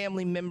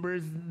family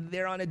members,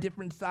 they're on a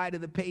different side of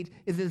the page,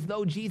 it's as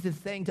though Jesus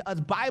is saying to us,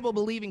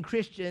 Bible-believing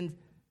Christians,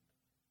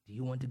 do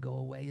you want to go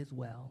away as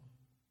well?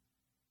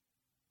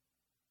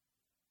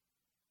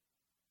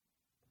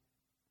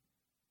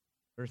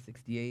 Verse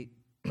 68,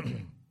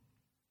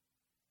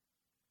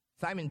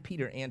 Simon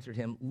Peter answered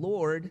him,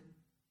 Lord, to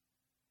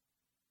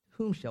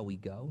whom shall we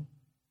go?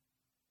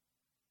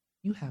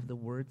 You have the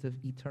words of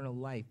eternal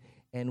life,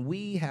 and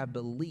we have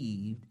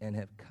believed and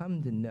have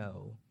come to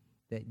know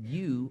that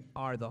you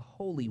are the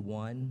Holy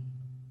One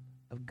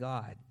of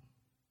God.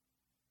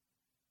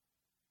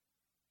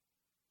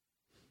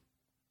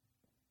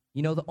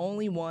 You know, the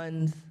only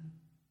ones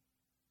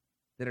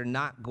that are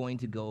not going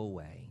to go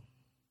away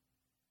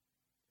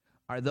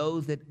are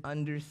those that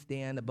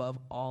understand above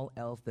all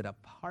else that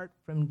apart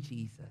from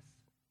Jesus,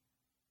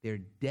 they're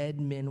dead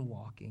men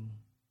walking,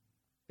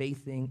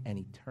 facing an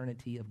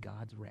eternity of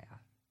God's wrath.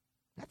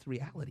 That's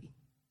reality.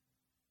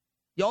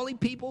 The only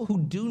people who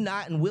do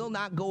not and will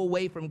not go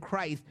away from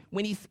Christ,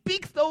 when he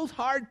speaks those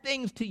hard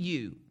things to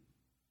you,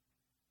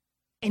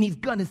 and he's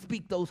going to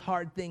speak those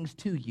hard things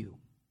to you.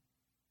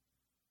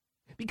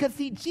 Because,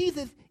 see,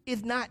 Jesus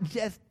is not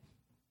just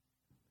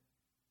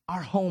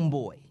our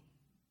homeboy.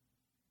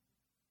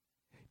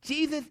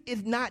 Jesus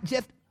is not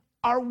just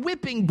our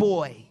whipping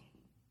boy.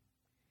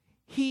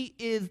 He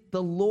is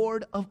the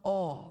Lord of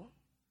all.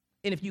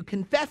 And if you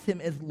confess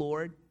him as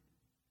Lord,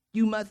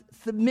 you must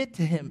submit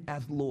to him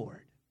as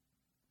Lord.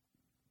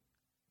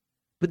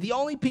 But the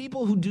only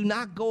people who do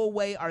not go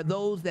away are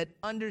those that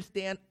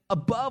understand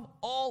above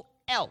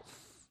all else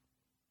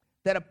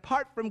that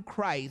apart from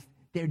Christ,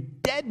 they're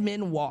dead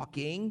men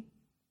walking,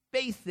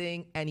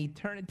 facing an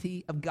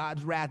eternity of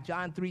God's wrath.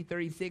 John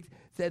 3:36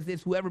 says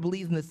this, whoever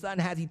believes in the Son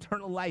has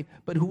eternal life,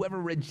 but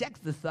whoever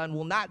rejects the Son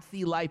will not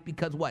see life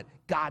because what?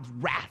 God's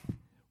wrath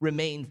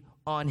remains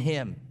on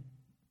him.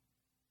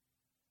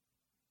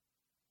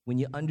 when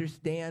you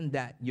understand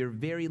that your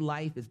very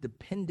life is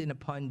dependent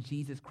upon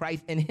Jesus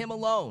Christ and him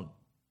alone,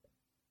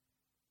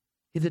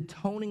 his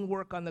atoning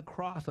work on the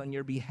cross on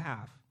your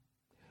behalf,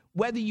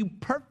 whether you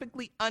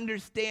perfectly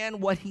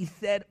understand what he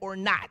said or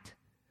not,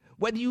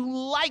 whether you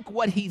like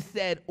what he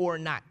said or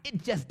not,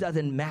 it just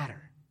doesn't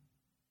matter.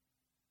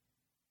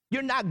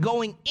 You're not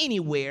going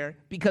anywhere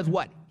because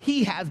what?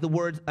 He has the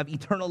words of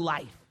eternal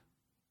life.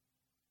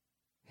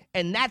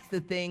 And that's the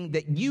thing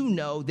that you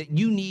know that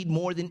you need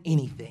more than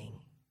anything.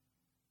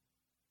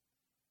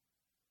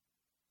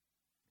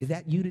 Is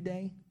that you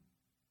today?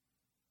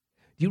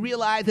 Do you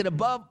realize that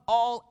above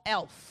all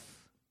else,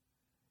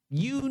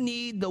 you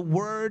need the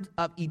words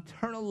of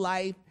eternal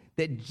life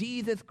that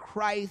Jesus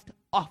Christ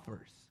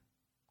offers?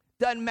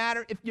 Doesn't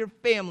matter if your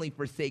family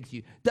forsakes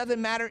you. Doesn't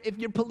matter if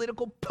your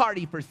political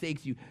party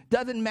forsakes you.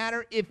 Doesn't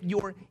matter if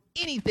your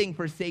anything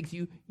forsakes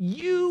you.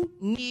 You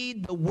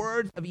need the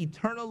words of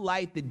eternal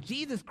life that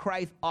Jesus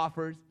Christ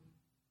offers,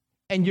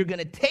 and you're going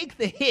to take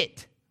the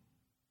hit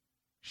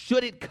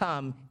should it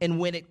come and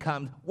when it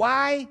comes.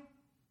 Why?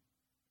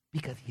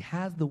 Because he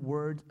has the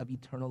words of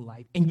eternal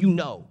life, and you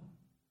know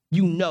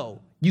you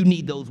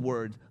need those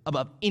words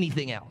above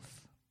anything else.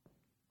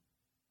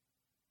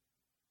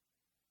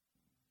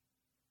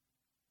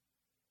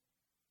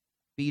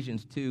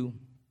 Ephesians 2,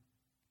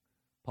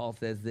 Paul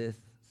says this,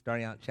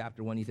 starting out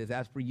chapter 1, he says,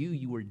 "As for you,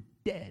 you were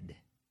dead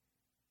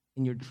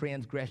in your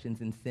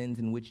transgressions and sins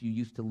in which you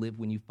used to live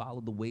when you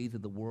followed the ways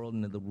of the world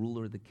and of the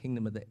ruler of the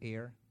kingdom of the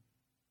air.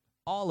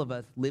 All of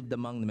us lived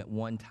among them at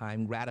one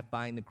time,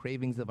 gratifying the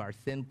cravings of our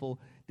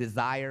sinful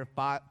desire,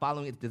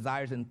 following its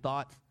desires and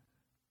thoughts.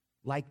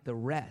 Like the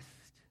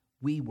rest,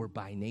 we were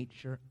by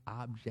nature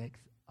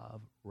objects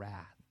of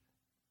wrath.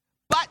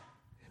 But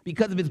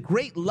because of his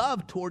great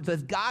love towards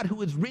us, God,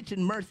 who is rich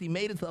in mercy,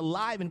 made us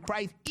alive in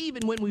Christ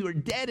even when we were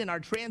dead in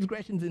our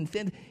transgressions and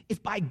sins. It's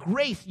by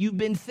grace you've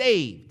been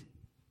saved."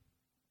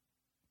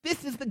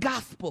 This is the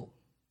gospel.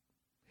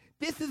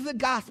 This is the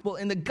gospel,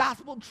 and the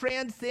gospel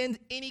transcends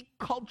any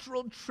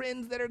cultural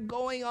trends that are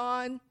going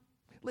on.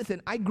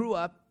 Listen, I grew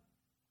up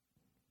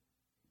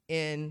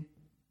in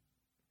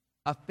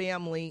a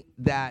family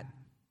that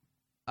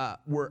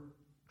were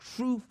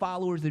true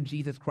followers of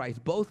Jesus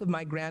Christ. Both of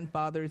my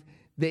grandfathers,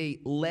 they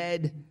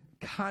led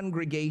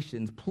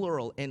congregations,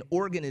 plural, and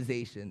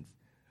organizations.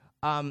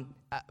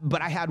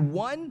 But I had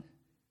one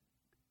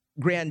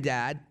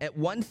granddad at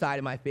one side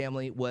of my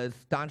family was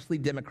staunchly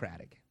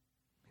Democratic.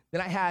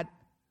 Then I had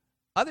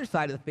other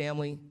side of the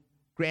family,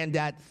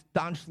 granddad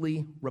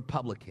staunchly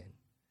Republican.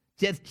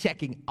 Just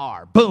checking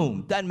R.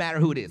 Boom. Doesn't matter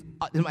who it is.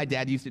 My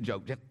dad used to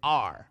joke, just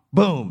R.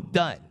 Boom.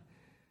 Done.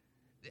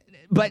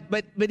 But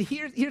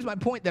here's my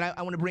point that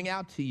I want to bring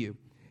out to you.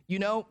 You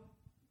know,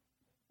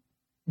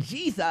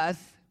 Jesus,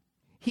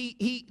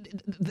 in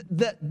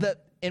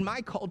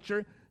my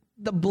culture,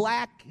 the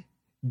black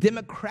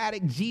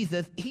democratic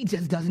Jesus, he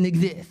just doesn't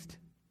exist.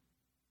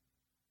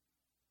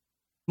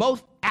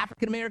 Most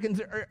African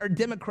Americans are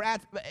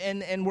Democrats,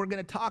 and we're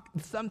going to talk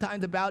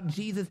sometimes about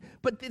Jesus,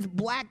 but this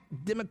black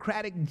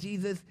democratic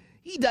Jesus,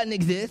 he doesn't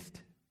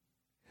exist.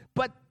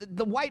 But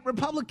the white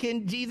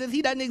Republican Jesus,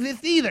 he doesn't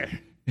exist either.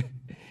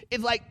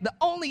 It's like the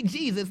only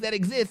Jesus that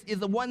exists is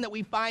the one that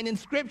we find in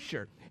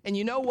Scripture. And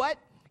you know what?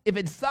 If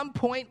at some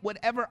point,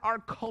 whatever our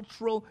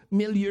cultural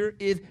milieu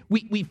is,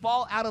 we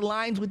fall out of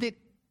lines with it,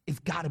 it's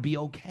got to be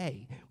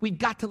okay. We've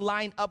got to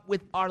line up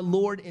with our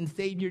Lord and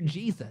Savior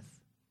Jesus,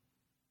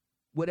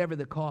 whatever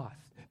the cost.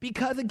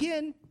 Because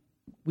again,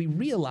 we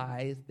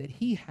realize that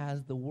he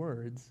has the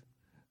words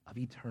of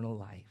eternal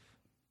life.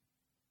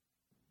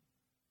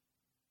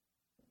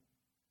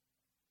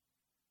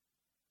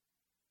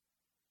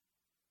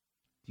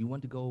 Do you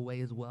want to go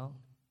away as well?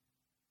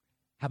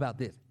 How about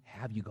this?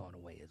 Have you gone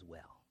away as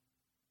well?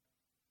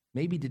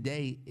 Maybe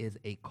today is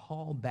a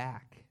call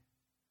back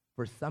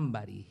for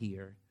somebody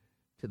here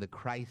to the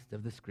Christ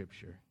of the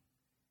Scripture.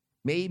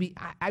 Maybe,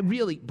 I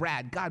really,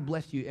 Brad, God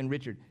bless you, and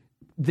Richard,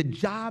 the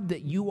job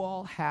that you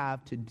all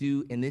have to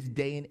do in this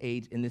day and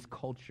age, in this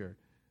culture,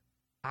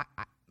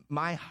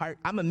 my heart,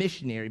 I'm a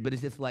missionary, but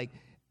it's just like,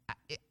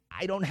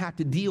 I don't have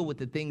to deal with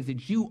the things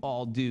that you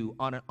all do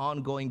on an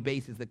ongoing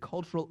basis, the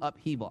cultural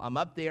upheaval. I'm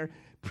up there,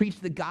 preach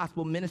the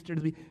gospel, minister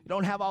to me. You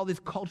don't have all this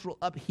cultural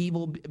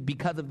upheaval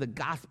because of the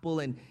gospel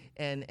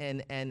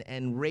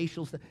and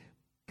racial stuff.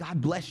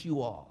 God bless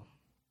you all.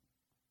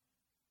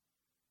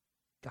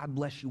 God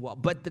bless you all.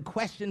 But the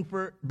question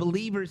for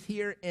believers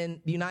here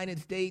in the United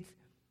States,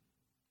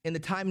 in the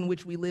time in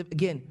which we live,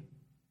 again,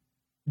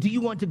 do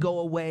you want to go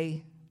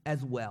away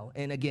as well?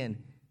 And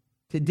again,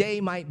 today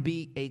might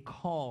be a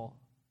call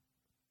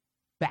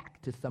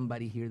back to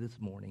somebody here this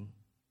morning,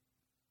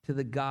 to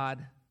the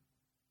God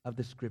of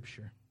the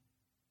Scripture.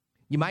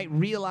 You might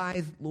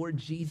realize, Lord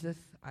Jesus,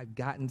 I've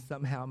gotten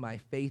somehow my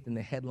faith and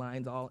the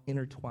headlines all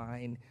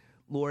intertwined.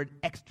 Lord,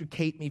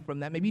 extricate me from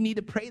that. Maybe you need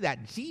to pray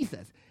that.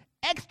 Jesus,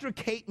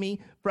 extricate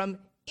me from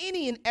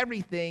any and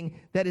everything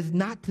that is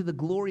not to the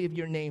glory of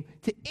your name,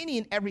 to any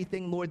and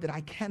everything, Lord, that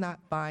I cannot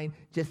find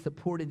just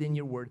supported in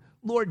your word.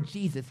 Lord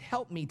Jesus,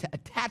 help me to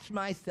attach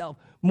myself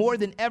more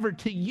than ever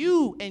to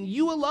you and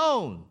you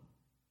alone.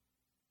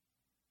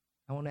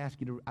 I won't ask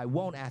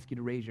you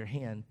to raise your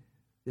hand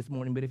this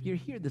morning, but if you're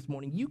here this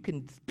morning, you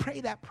can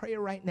pray that prayer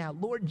right now.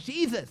 Lord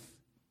Jesus,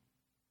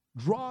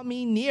 draw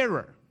me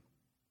nearer.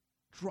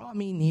 Draw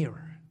me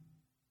nearer.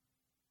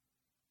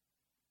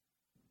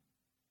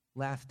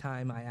 Last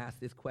time I asked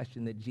this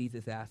question that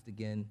Jesus asked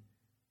again,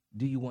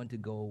 do you want to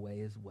go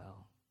away as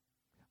well?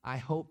 I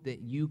hope that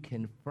you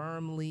can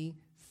firmly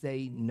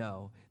say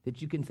no,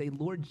 that you can say,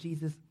 Lord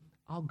Jesus,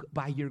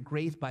 by your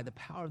grace, by the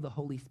power of the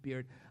Holy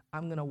Spirit,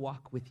 I'm going to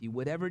walk with you.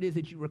 Whatever it is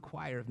that you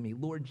require of me,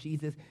 Lord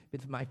Jesus, if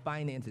it's my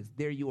finances,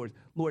 they're yours.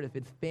 Lord, if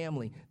it's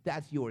family,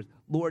 that's yours.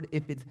 Lord,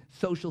 if it's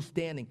social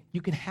standing,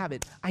 you can have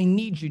it. I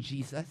need you,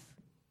 Jesus,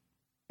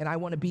 and I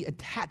want to be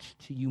attached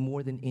to you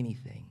more than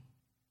anything.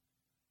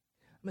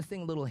 I'm going to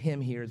sing a little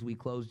hymn here as we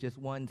close. Just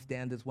one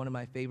stanza. It's one of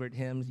my favorite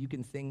hymns. You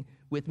can sing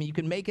with me. You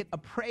can make it a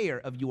prayer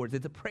of yours.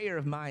 It's a prayer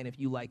of mine if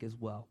you like as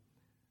well.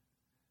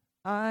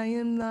 I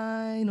am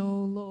thine,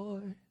 O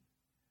Lord.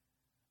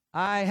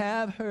 I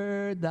have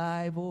heard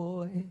thy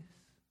voice,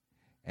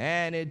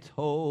 and it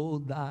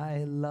told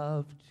thy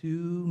love to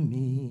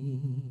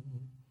me.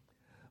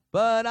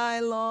 But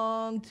I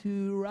long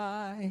to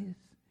rise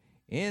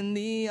in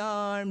the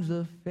arms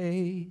of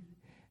faith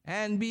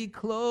and be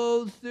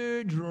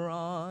closer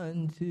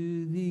drawn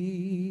to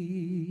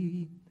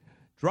thee.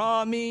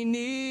 Draw me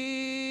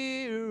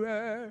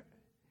nearer,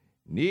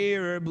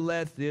 nearer,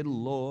 blessed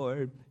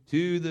Lord,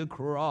 to the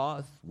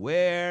cross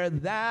where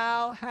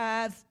thou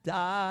hast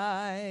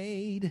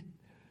died.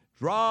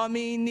 Draw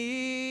me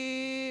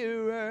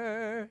nearer,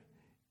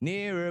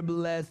 nearer,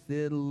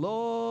 blessed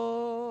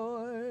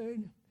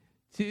Lord,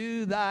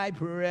 to thy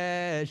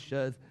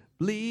precious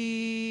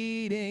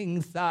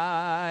bleeding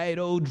side.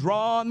 Oh,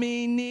 draw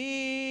me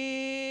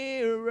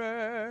nearer,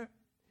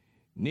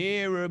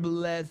 nearer,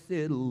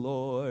 blessed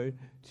Lord,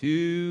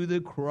 to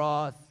the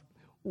cross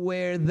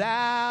where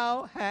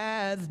thou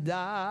hast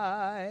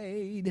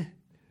died.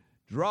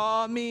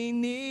 Draw me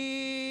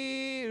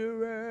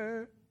nearer,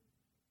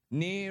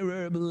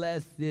 nearer,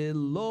 blessed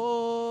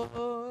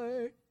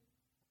Lord,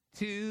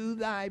 to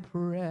thy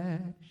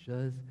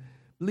precious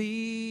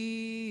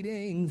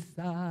bleeding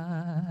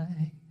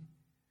side.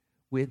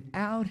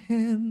 Without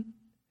him,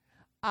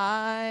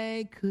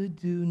 I could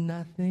do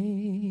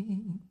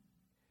nothing.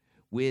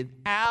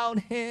 Without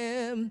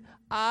him,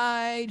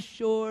 I'd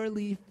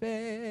surely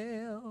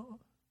fail.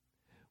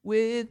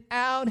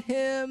 Without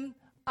him,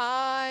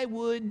 I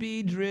would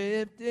be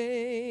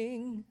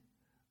drifting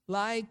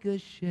like a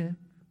ship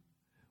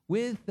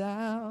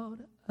without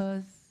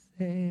a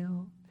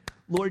sail.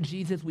 Lord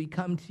Jesus, we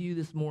come to you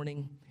this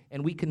morning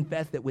and we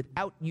confess that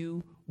without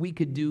you, we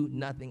could do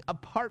nothing.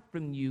 Apart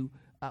from you,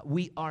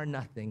 we are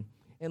nothing.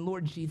 And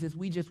Lord Jesus,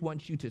 we just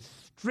want you to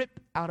strip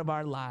out of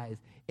our lives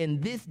in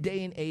this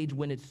day and age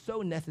when it's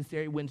so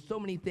necessary, when so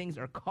many things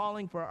are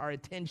calling for our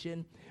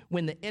attention,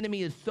 when the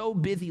enemy is so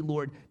busy,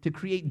 Lord, to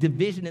create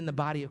division in the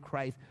body of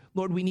Christ.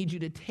 Lord, we need you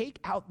to take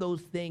out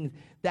those things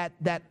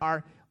that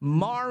are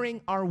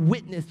marring our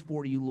witness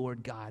for you,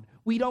 Lord God.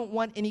 We don't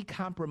want any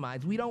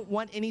compromise. We don't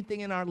want anything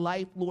in our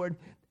life, Lord,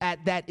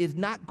 that is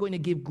not going to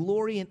give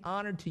glory and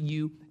honor to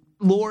you,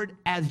 Lord,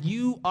 as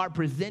you are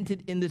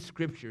presented in the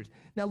scriptures.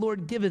 Now,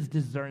 Lord, give us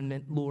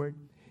discernment, Lord.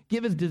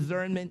 Give us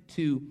discernment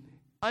to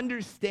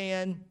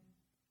understand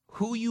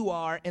who you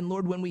are. And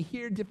Lord, when we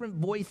hear different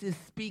voices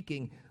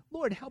speaking,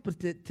 Lord, help us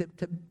to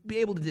be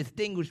able to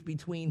distinguish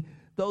between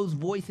those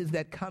voices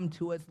that come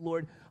to us,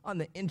 Lord, on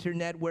the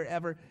internet,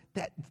 wherever,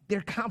 that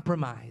they're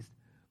compromised.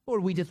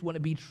 Lord, we just want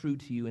to be true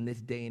to you in this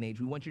day and age.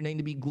 We want your name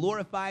to be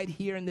glorified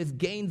here in this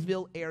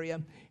Gainesville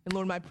area. And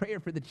Lord, my prayer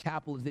for the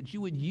chapel is that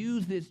you would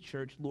use this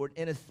church, Lord,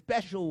 in a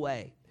special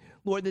way.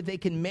 Lord, that they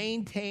can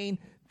maintain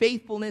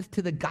faithfulness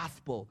to the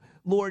gospel.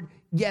 Lord,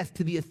 yes,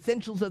 to the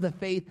essentials of the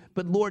faith,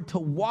 but Lord, to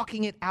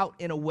walking it out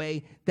in a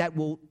way that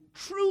will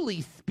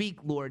truly speak,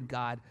 Lord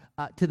God,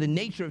 to the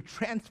nature of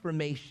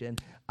transformation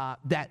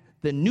that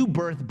the new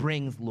birth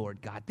brings,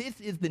 Lord God. This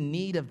is the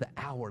need of the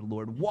hour,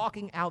 Lord,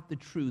 walking out the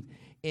truth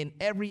in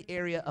every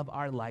area of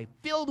our life,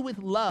 filled with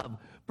love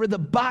for the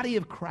body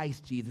of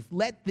Christ Jesus.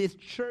 Let this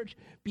church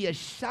be a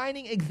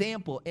shining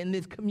example in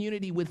this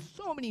community with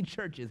so many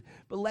churches,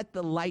 but let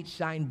the light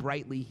shine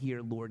brightly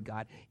here, Lord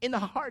God, in the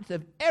hearts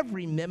of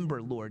every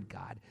member, Lord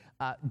God,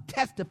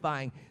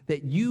 testifying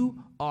that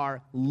you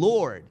are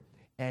Lord.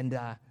 And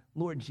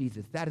Lord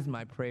Jesus, that is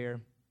my prayer.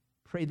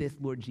 Pray this,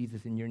 Lord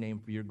Jesus, in your name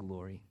for your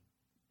glory.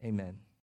 Amen.